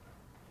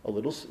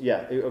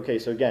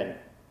 So again,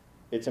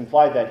 it's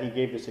implied that he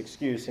gave this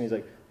excuse, and he's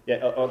like,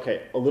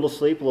 a little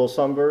sleep, a little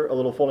slumber, a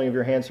little folding of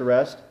your hands to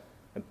rest,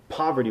 and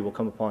poverty will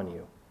come upon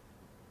you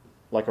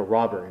like a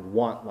robber, and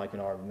want like an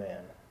armed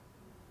man.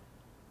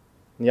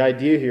 And the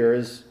idea here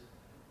is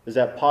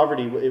that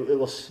poverty, it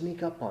will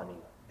sneak up on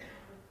you.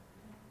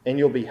 And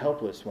you'll be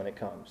helpless when it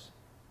comes.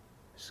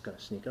 It's going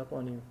to sneak up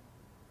on you.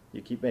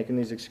 You keep making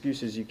these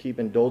excuses. You keep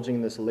indulging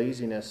in this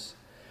laziness.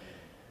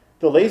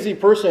 The lazy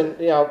person,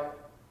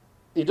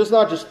 he does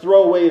not just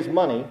throw away his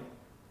money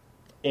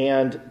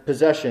and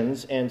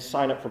possessions and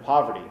sign up for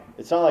poverty.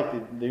 It's not like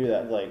they do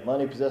that, like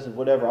money, possessions,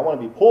 whatever. I want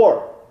to be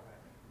poor.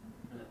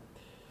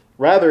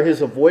 Rather,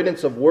 his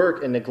avoidance of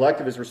work and neglect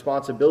of his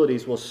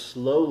responsibilities will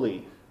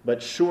slowly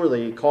but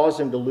surely cause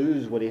him to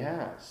lose what he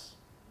has.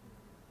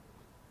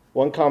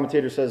 One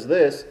commentator says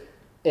this: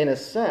 in a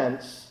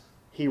sense,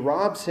 he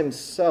robs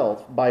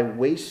himself by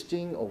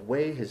wasting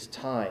away his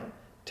time,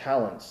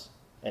 talents,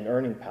 and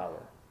earning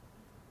power.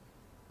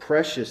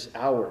 Precious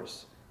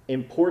hours,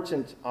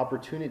 important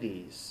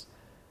opportunities,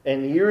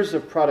 and years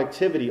of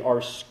productivity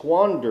are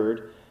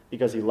squandered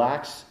because he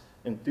lacks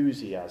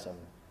enthusiasm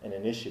and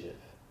initiative.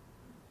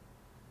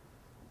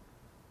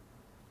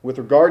 With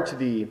regard to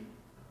the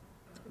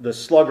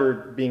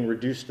sluggard being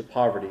reduced to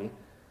poverty,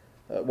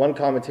 one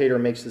commentator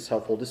makes this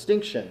helpful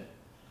distinction.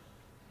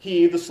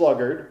 He, the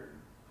sluggard,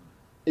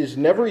 is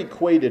never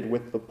equated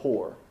with the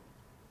poor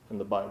in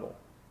the Bible.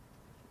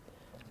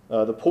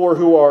 The poor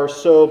who are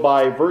so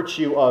by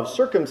virtue of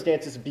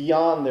circumstances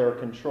beyond their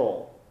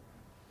control.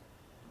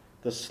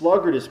 The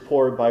sluggard is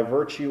poor by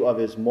virtue of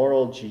his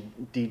moral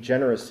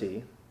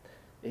degeneracy.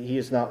 He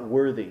is not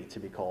worthy to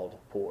be called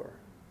poor.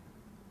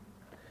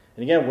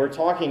 And again, we're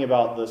talking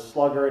about the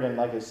sluggard, and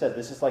like I said,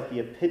 this is like the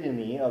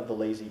epitome of the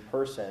lazy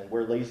person,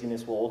 where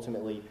laziness will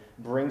ultimately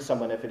bring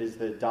someone, if it is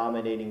the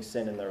dominating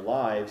sin in their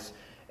lives.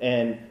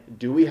 And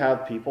do we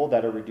have people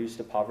that are reduced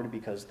to poverty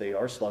because they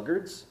are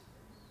sluggards?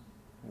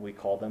 We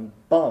call them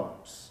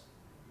bums.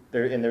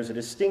 And there's a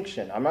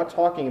distinction. I'm not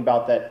talking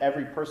about that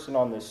every person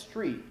on the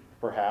street,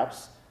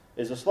 perhaps,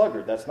 is a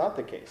sluggard. That's not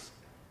the case.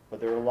 But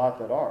there are a lot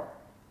that are.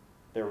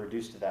 They're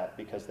reduced to that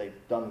because they've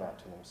done that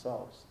to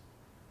themselves.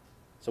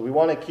 So we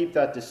want to keep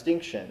that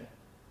distinction.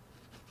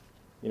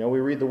 We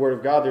read the Word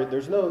of God.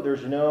 There's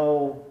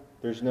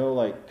no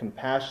like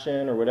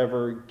compassion or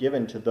whatever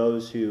given to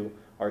those who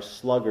are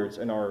sluggards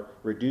and are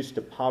reduced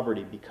to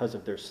poverty because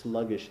of their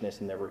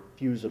sluggishness and their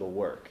refusal to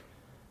work.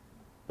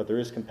 But there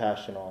is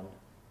compassion on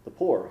the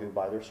poor who,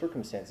 by their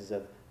circumstances,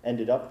 have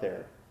ended up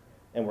there,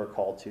 and we're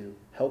called to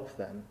help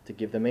them, to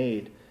give them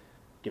aid,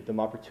 give them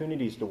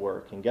opportunities to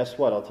work. And guess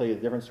what? I'll tell you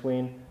the difference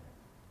between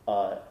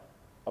a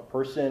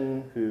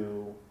person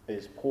who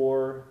is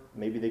poor,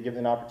 maybe they give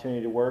an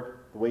opportunity to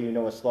work. The way you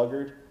know a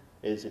sluggard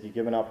is if you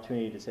give an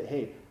opportunity to say,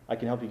 hey, I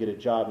can help you get a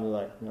job, and they're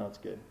like, no, it's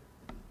good.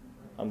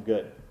 I'm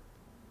good.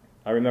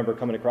 I remember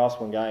coming across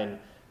one guy in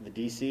the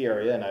D.C.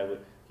 area, and I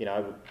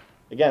would,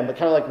 again, but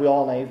kind of like we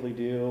all naively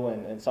do,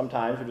 and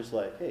sometimes we're just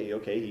like, hey,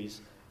 okay,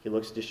 he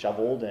looks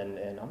disheveled, and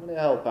I'm going to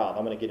help out.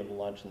 I'm going to get him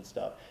lunch and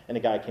stuff. And a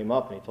guy came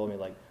up, and he told me,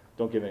 like,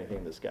 don't give anything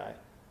to this guy.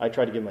 I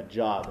tried to give him a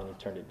job, and he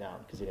turned it down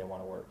because he didn't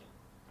want to work.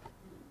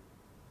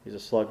 He's a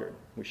sluggard.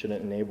 We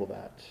shouldn't enable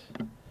that.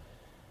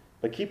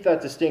 But keep that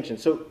distinction.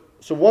 So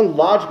one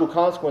logical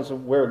consequence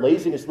of where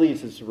laziness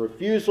leads is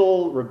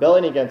refusal,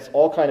 rebelling against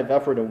all kind of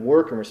effort and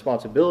work and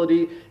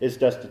responsibility, is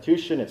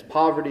destitution, it's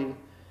poverty,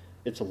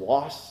 it's a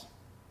loss.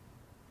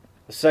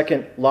 The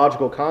second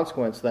logical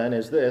consequence then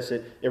is this.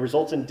 It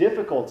results in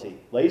difficulty.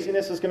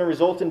 Laziness is going to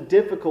result in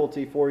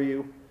difficulty for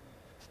you.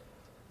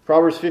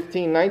 Proverbs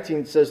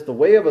 15:19 says, the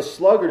way of a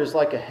sluggard is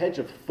like a hedge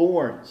of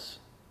thorns,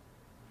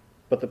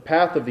 but the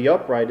path of the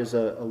upright is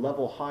a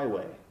level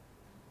highway.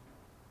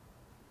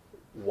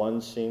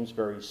 One seems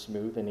very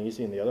smooth and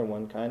easy, and the other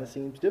one kind of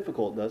seems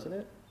difficult, doesn't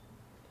it?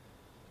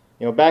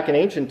 Back in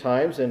ancient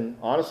times, and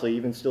honestly,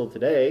 even still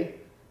today,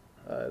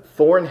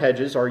 thorn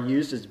hedges are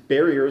used as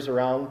barriers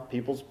around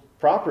people's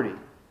property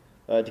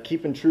to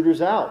keep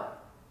intruders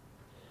out.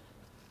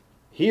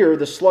 Here,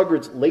 the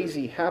sluggard's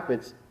lazy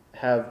habits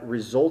have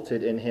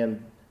resulted in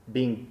him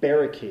being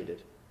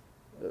barricaded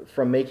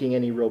from making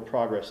any real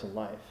progress in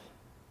life.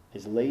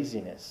 His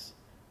laziness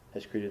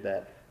has created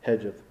that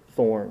hedge of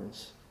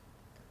thorns.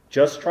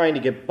 Just trying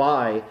to get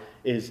by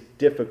is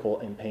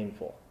difficult and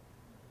painful.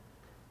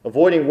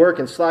 Avoiding work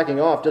and slacking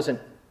off doesn't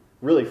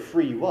really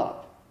free you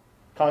up.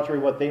 Contrary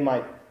to what they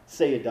might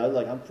say it does,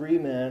 like, I'm free,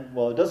 man.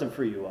 Well, it doesn't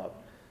free you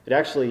up.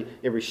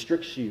 It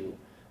restricts you,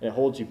 and it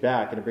holds you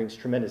back, and it brings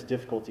tremendous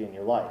difficulty in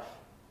your life.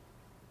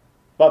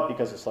 But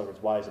because the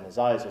sluggard's wise in his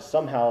eyes, he'll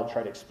somehow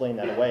try to explain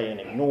that away and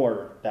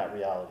ignore that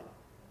reality.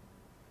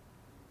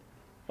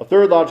 A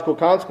third logical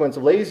consequence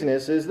of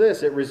laziness is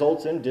this. It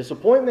results in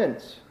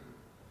disappointment.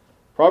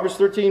 Proverbs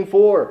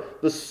 13:4,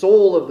 the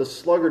soul of the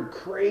sluggard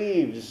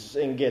craves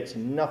and gets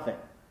nothing,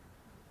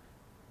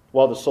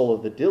 while the soul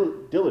of the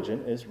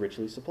diligent is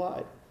richly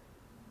supplied.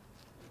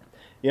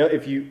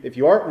 If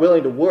you aren't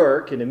willing to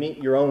work and to meet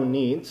your own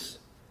needs,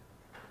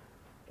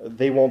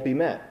 they won't be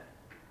met.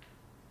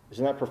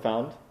 Isn't that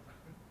profound?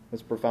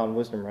 That's profound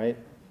wisdom, right?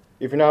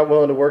 If you're not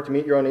willing to work to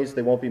meet your own needs,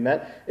 they won't be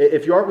met.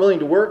 If you aren't willing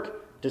to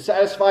work to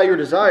satisfy your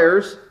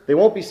desires, they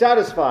won't be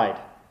satisfied.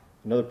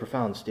 Another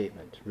profound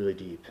statement, really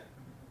deep.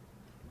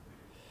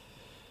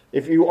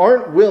 If you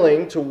aren't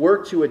willing to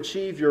work to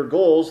achieve your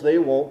goals, they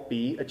won't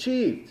be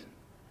achieved.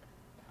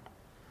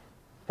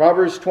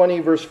 Proverbs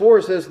 20 verse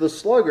 4 says, the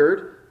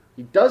sluggard,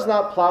 he does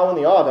not plow in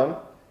the autumn,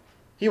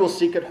 he will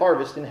seek at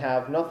harvest and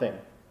have nothing.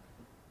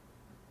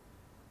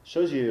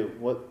 Shows you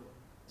what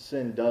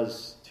sin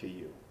does to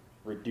you,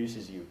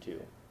 reduces you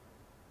to.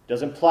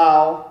 Doesn't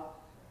plow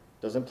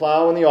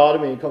in the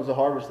autumn, and he comes to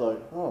harvest like,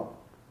 oh,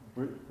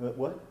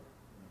 what?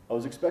 I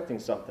was expecting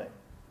something.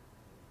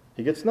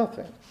 He gets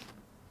nothing.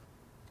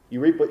 You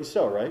reap what you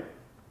sow, right?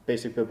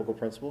 Basic biblical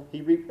principle.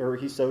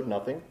 He sowed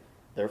nothing,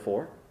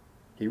 therefore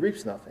he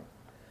reaps nothing.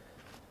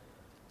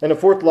 And a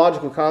fourth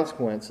logical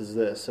consequence is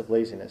this of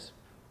laziness.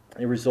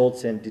 It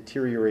results in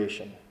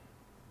deterioration.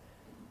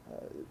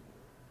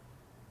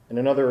 In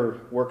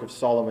another work of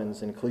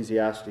Solomon's in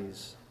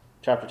Ecclesiastes,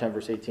 chapter 10,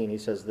 verse 18, he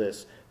says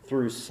this,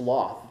 through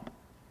sloth,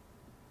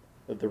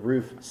 the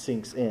roof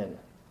sinks in.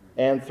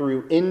 And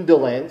through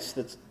indolence,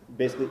 that's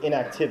basically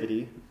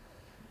inactivity,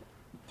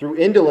 through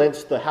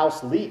indolence, the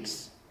house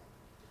leaks.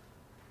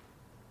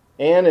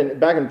 And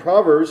back in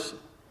Proverbs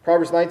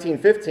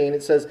 19:15,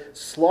 it says,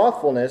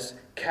 slothfulness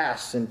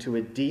casts into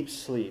a deep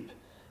sleep,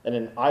 and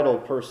an idle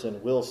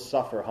person will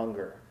suffer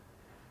hunger.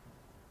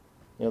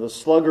 The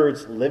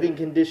sluggard's living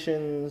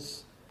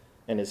conditions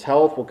and his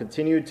health will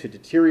continue to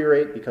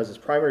deteriorate because his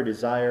primary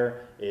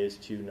desire is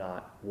to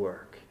not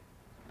work.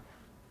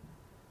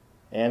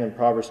 And in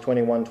Proverbs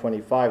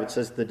 21:25, it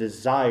says, the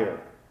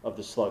desire of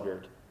the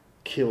sluggard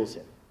kills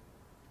him,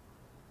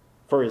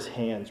 for his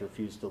hands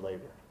refuse to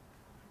labor.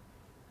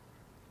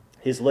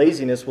 His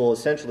laziness will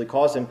essentially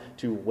cause him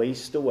to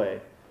waste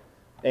away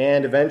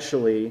and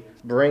eventually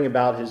bring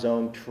about his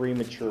own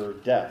premature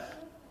death.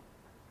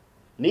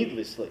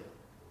 Needlessly.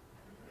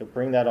 He'll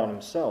bring that on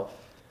himself.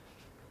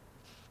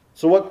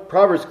 So what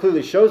Proverbs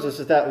clearly shows us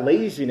is that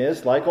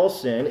laziness, like all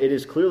sin, it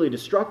is clearly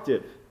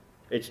destructive.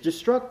 It's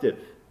destructive.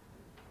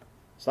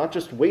 It's not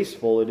just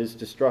wasteful, it is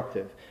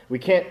destructive. We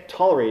can't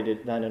tolerate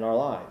it then in our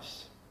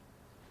lives.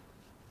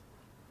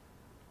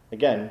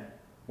 Again,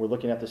 we're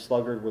looking at the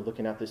sluggard, we're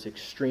looking at this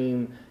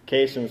extreme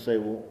case, and we say,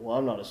 well,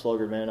 I'm not a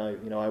sluggard, man.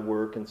 I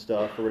work and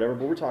stuff or whatever.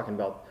 But we're talking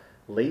about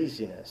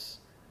laziness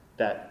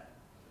that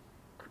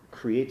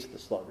creates the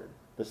sluggard.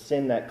 The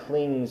sin that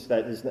clings,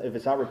 that is, if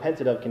it's not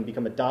repented of, can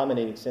become a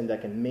dominating sin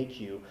that can make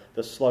you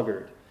the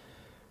sluggard.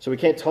 So we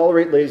can't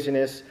tolerate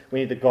laziness. We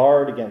need to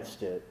guard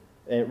against it,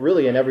 and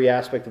really in every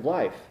aspect of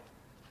life.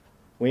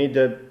 We need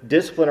to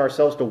discipline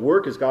ourselves to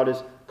work as God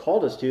has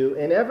called us to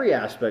in every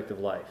aspect of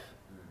life.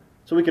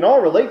 So we can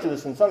all relate to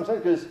this in some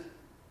sense because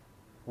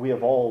we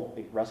have all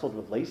wrestled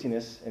with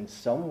laziness in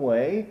some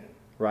way,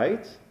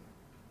 right?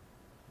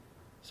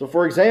 So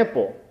for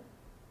example,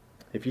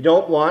 if you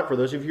don't want, for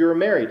those of you who are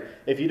married,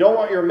 if you don't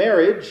want your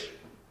marriage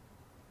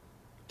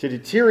to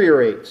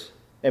deteriorate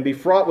and be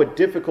fraught with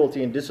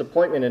difficulty and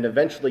disappointment and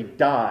eventually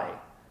die,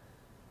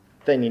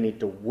 then you need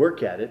to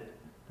work at it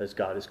as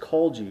God has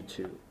called you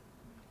to.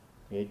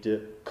 You need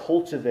to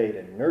cultivate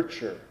and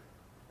nurture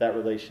that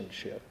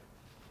relationship.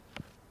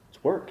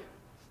 It's work.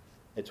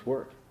 It's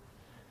work.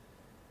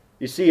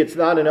 You see, it's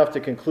not enough to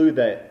conclude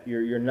that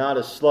you're not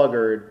a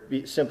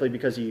sluggard simply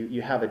because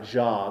you have a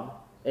job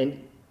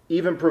and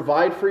even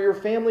provide for your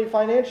family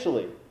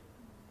financially.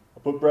 I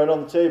put bread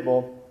on the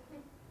table.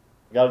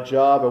 I got a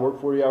job. I work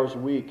 40 hours a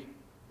week.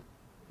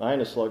 I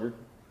ain't a sluggard.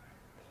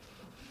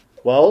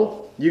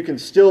 Well, you can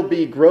still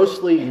be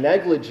grossly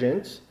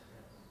negligent,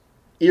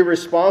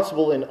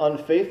 irresponsible, and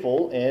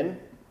unfaithful in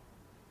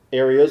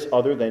areas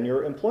other than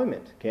your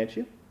employment, can't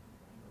you?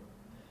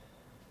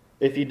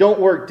 If you don't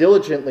work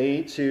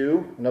diligently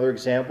another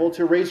example,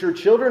 to raise your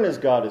children as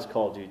God has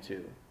called you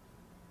to,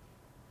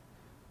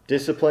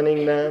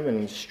 disciplining them and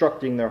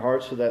instructing their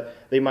hearts so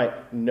that they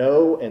might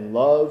know and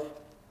love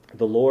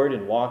the Lord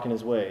and walk in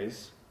His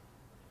ways,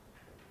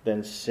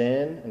 then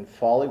sin and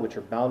folly, which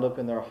are bound up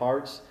in their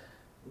hearts,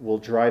 will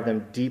drive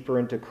them deeper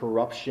into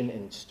corruption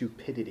and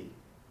stupidity.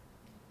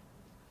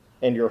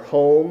 And your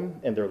home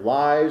and their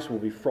lives will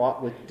be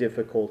fraught with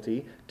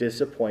difficulty,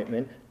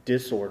 disappointment,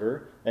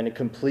 disorder, and a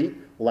complete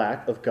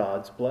lack of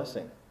God's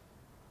blessing.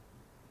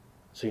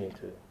 So you need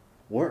to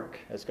work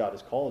as God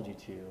has called you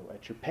to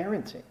at your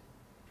parenting.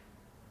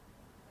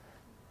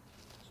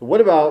 So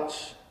what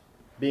about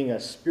being a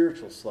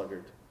spiritual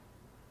sluggard?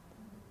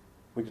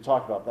 We could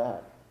talk about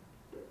that.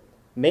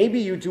 Maybe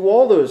you do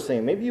all those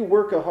things. Maybe you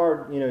work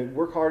hard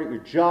at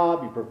your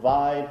job, you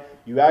provide,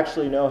 you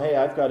actually know, hey,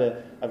 I've got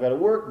to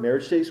work.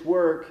 Marriage takes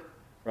work.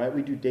 Right?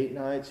 We do date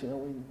nights,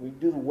 we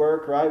do the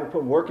work, right? We're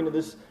putting work into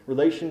this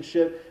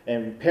relationship.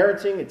 And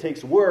parenting, it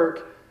takes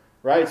work,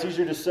 right? It's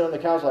easier to sit on the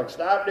couch like,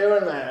 stop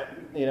doing that,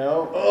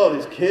 oh,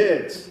 these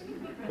kids,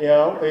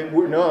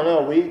 we're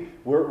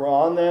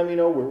on them,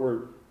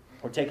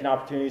 we're taking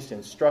opportunities to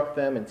instruct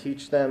them and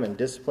teach them and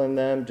discipline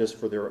them just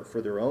for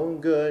their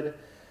own good.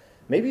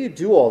 Maybe you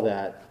do all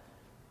that.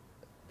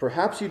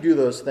 Perhaps you do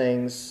those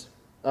things,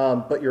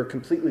 but you're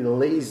completely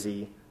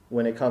lazy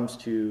when it comes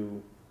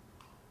to,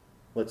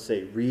 let's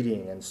say,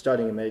 reading and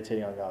studying and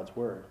meditating on God's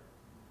Word.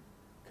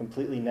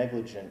 Completely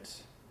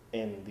negligent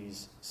in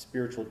these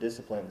spiritual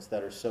disciplines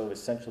that are so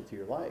essential to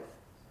your life.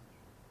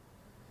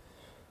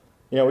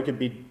 We could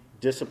be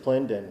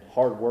disciplined and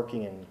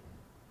hardworking and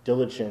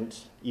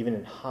diligent, even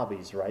in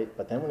hobbies, right?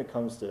 But then when it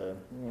comes to,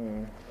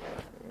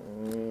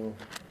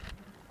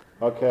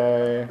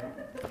 okay,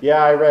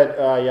 yeah, I read,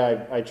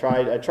 I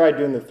tried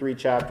doing the 3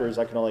 chapters.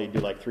 I can only do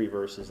like 3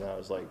 verses, and I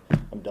was like,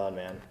 I'm done,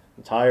 man.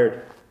 I'm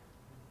tired.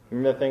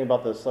 Remember that thing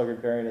about the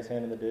sluggard burying his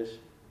hand in the dish?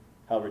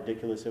 How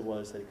ridiculous it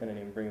was that he couldn't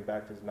even bring it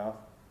back to his mouth?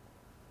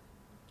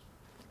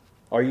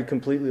 Are you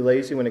completely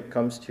lazy when it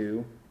comes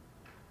to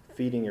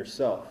feeding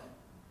yourself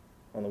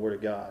on the Word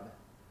of God?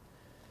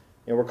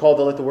 We're called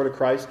to let the Word of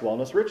Christ dwell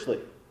in us richly,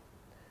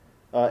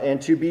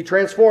 and to be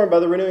transformed by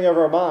the renewing of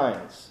our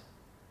minds.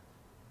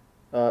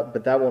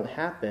 But that won't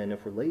happen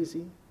if we're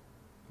lazy. It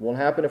won't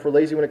happen if we're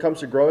lazy when it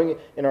comes to growing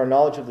in our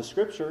knowledge of the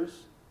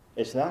Scriptures.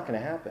 It's not going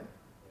to happen.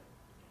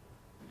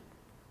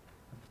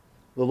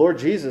 The Lord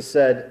Jesus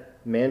said,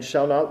 "Man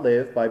shall not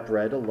live by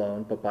bread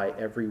alone, but by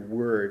every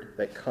word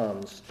that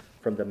comes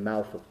from the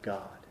mouth of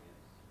God."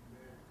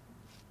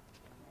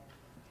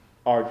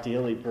 Our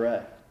daily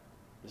bread.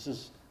 This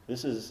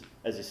is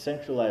as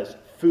essential as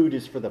food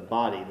is for the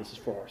body. This is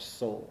for our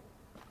soul.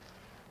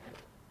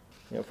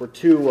 If we're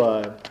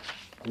too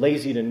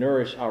lazy to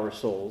nourish our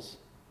souls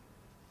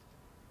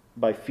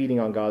by feeding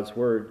on God's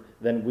word,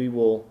 then we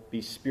will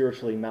be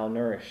spiritually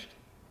malnourished.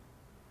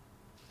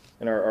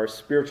 And our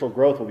spiritual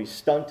growth will be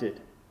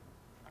stunted.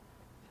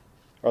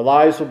 Our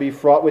lives will be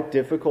fraught with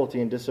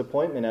difficulty and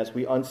disappointment as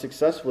we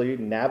unsuccessfully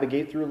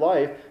navigate through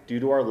life due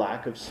to our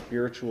lack of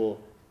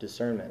spiritual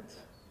discernment.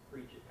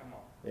 Preach it, come on.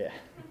 Yeah.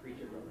 Preach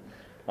it, brother.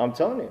 I'm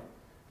telling you.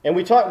 And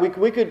we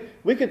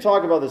could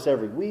talk about this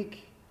every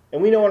week.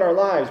 And we know in our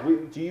lives,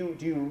 do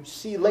you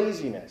see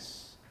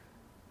laziness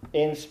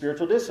in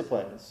spiritual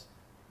disciplines?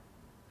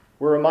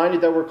 We're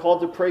reminded that we're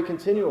called to pray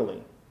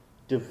continually.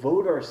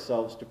 Devote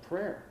ourselves to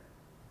prayer.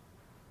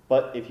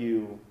 But if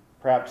you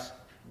perhaps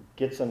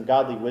get some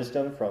godly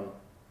wisdom from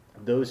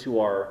those who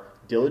are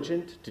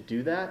diligent to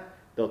do that,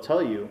 they'll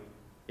tell you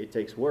it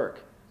takes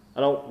work.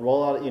 I don't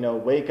roll out,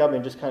 wake up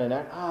and just kind of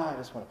act, I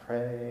just want to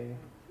pray.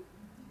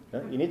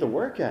 No, you need to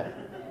work at it.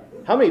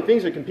 How many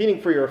things are competing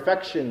for your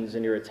affections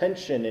and your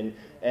attention,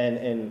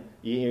 and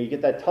you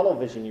get that tunnel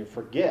vision, you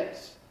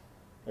forget,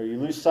 or you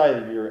lose sight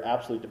of your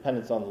absolute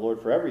dependence on the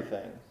Lord for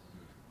everything,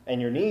 and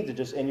your need to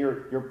just, and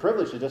your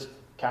privilege to just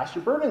cast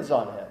your burdens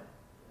on Him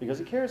because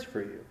He cares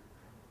for you.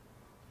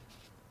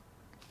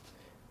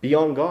 Be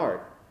on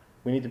guard.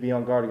 We need to be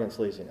on guard against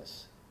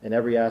laziness in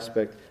every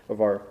aspect of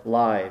our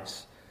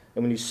lives.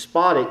 And when you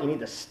spot it, you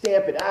need to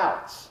stamp it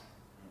out.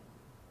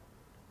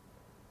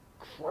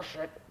 Crush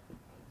it.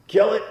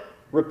 Kill it.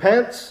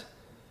 Repent.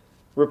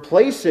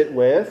 Replace it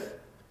with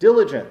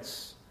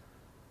diligence.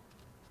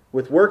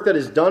 With work that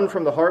is done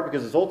from the heart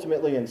because it's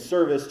ultimately in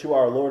service to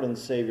our Lord and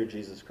Savior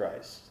Jesus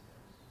Christ.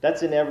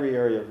 That's in every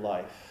area of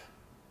life.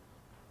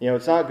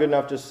 It's not good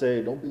enough to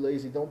say, don't be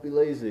lazy, don't be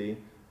lazy.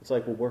 It's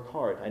like, well, work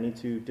hard. I need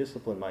to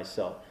discipline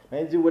myself. I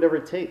need to do whatever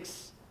it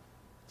takes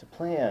to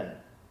plan,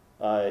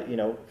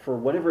 for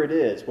whatever it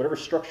is, whatever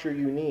structure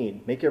you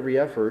need. Make every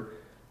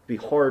effort. Be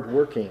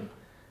hard-working.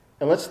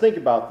 And let's think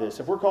about this.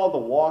 If we're called to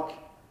walk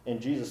in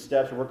Jesus'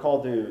 steps, if we're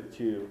called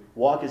to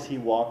walk as He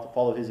walked, to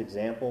follow His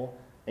example,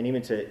 and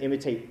even to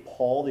imitate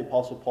Paul, the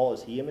Apostle Paul,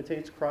 as he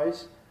imitates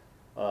Christ,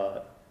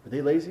 were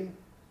they lazy?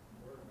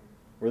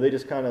 Were they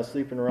just kind of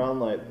sleeping around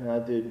like, I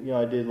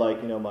did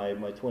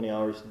my 20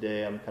 hours a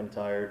day, I'm kind of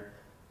tired,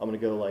 I'm going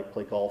to go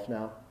play golf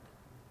now?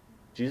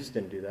 Jesus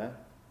didn't do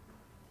that.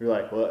 You're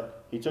like,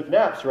 what? He took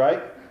naps,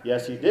 right?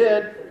 Yes, He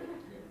did.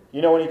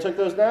 You know when He took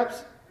those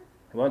naps?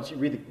 Once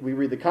we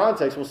read the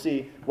context, we'll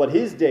see what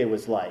His day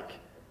was like.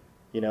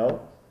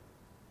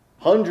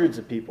 Hundreds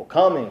of people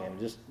coming and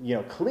just,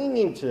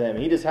 clinging to Him.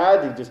 He just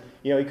had to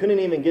he couldn't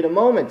even get a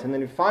moment. And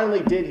then He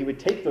finally did. He would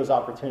take those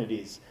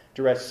opportunities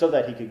to rest so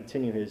that He could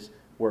continue His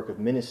work of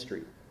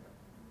ministry.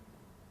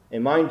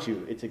 And mind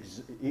you,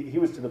 he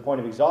was to the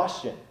point of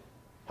exhaustion.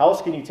 How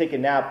else can you take a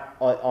nap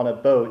on a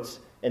boat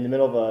in the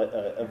middle of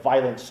a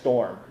violent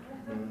storm?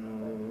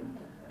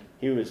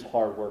 He was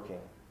hardworking,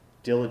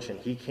 diligent.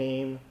 He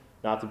came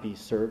not to be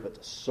served, but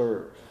to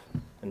serve.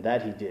 And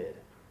that He did.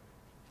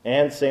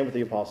 And same with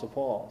the Apostle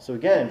Paul. So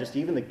again, just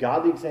even the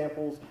godly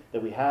examples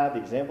that we have, the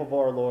example of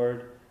our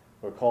Lord,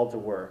 we're called to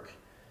work.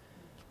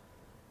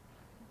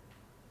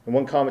 And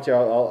one commentary,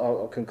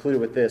 I'll conclude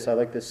with this. I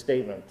like this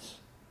statement.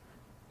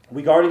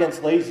 We guard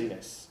against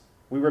laziness.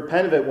 We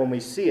repent of it when we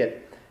see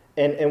it.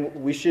 And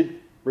we should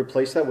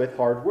replace that with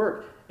hard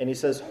work. And he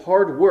says,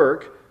 hard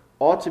work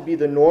ought to be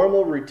the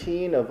normal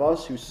routine of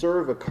us who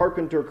serve a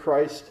carpenter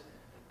Christ,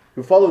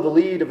 who follow the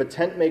lead of a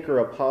tent maker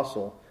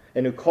apostle,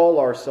 and who call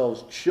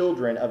ourselves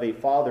children of a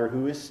Father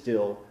who is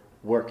still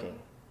working.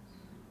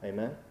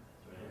 Amen?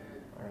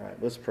 All right,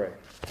 let's pray.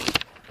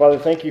 Father,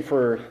 thank You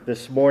for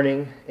this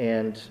morning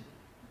and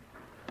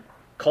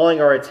calling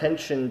our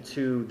attention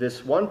to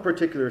this one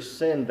particular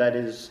sin that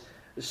is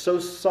so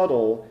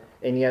subtle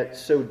and yet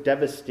so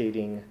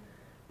devastating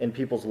in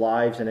people's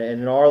lives and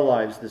in our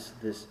lives,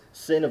 this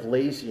sin of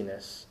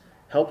laziness.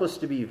 Help us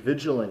to be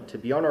vigilant, to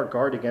be on our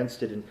guard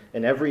against it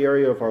in every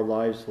area of our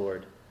lives,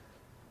 Lord.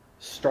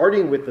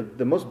 Starting with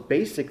the most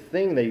basic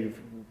thing that You've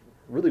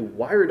really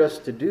wired us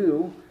to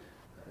do,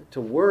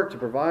 to work, to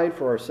provide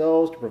for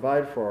ourselves, to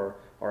provide for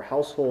our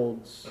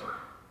households.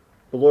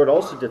 But Lord,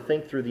 also to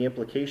think through the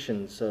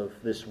implications of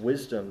this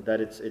wisdom,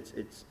 that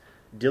it's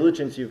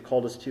diligence You've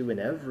called us to in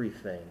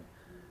everything,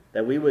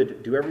 that we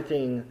would do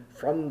everything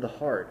from the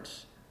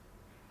heart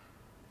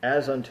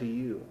as unto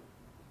You.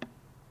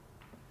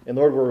 And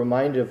Lord, we're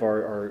reminded of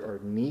our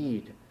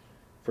need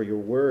for Your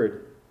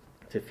word,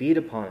 to feed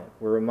upon it.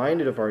 We're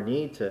reminded of our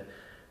need to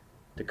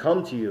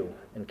come to You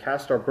and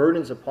cast our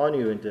burdens upon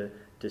You and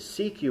to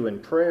seek You in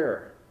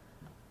prayer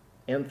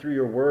and through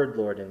Your word,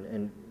 Lord.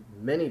 And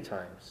many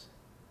times,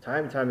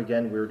 time and time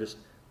again, we're just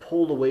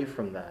pulled away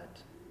from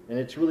that. And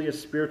it's really a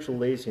spiritual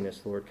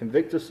laziness, Lord.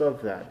 Convict us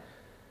of that.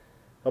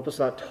 Help us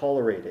not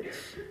tolerate it.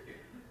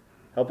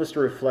 Help us to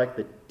reflect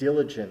the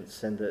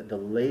diligence and the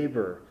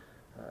labor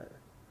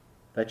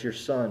that Your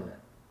Son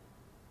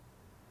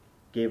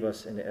gave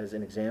us as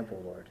an example,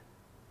 Lord.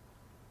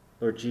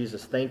 Lord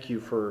Jesus, thank You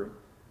for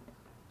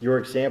Your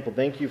example.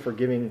 Thank You for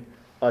giving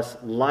us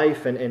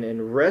life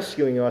and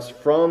rescuing us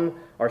from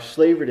our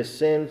slavery to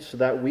sin so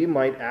that we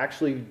might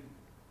actually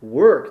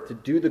work to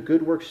do the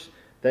good works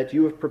that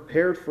you have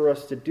prepared for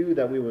us to do,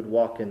 that we would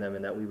walk in them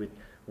and that we would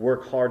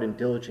work hard and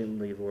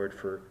diligently, Lord,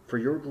 for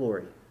your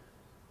glory,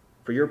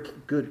 for your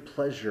good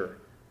pleasure,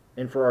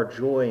 and for our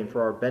joy and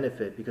for our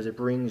benefit, because it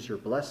brings your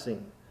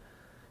blessing.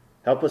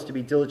 Help us to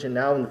be diligent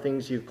now in the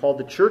things you've called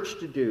the church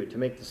to do, to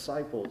make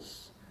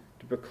disciples,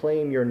 to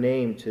proclaim your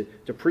name,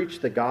 to preach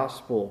the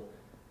gospel,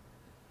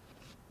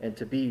 and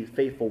to be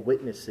faithful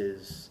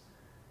witnesses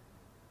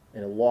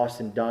in a lost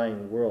and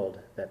dying world,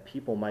 that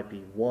people might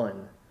be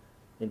won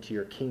into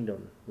your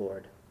kingdom,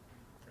 Lord.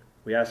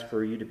 We ask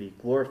for you to be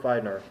glorified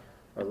in our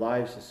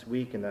lives this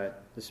week, and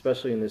that,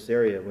 especially in this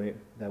area,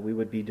 that we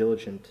would be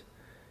diligent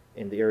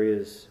in the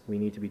areas we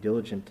need to be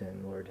diligent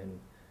in, Lord, and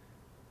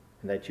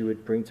that you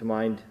would bring to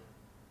mind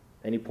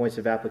any points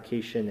of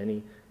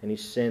application, any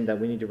sin that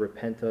we need to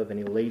repent of,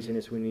 any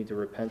laziness we need to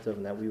repent of,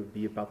 and that we would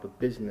be about the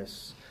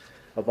business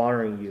of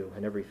honoring you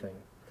and everything.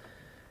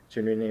 It's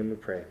in your name we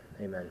pray.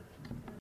 Amen.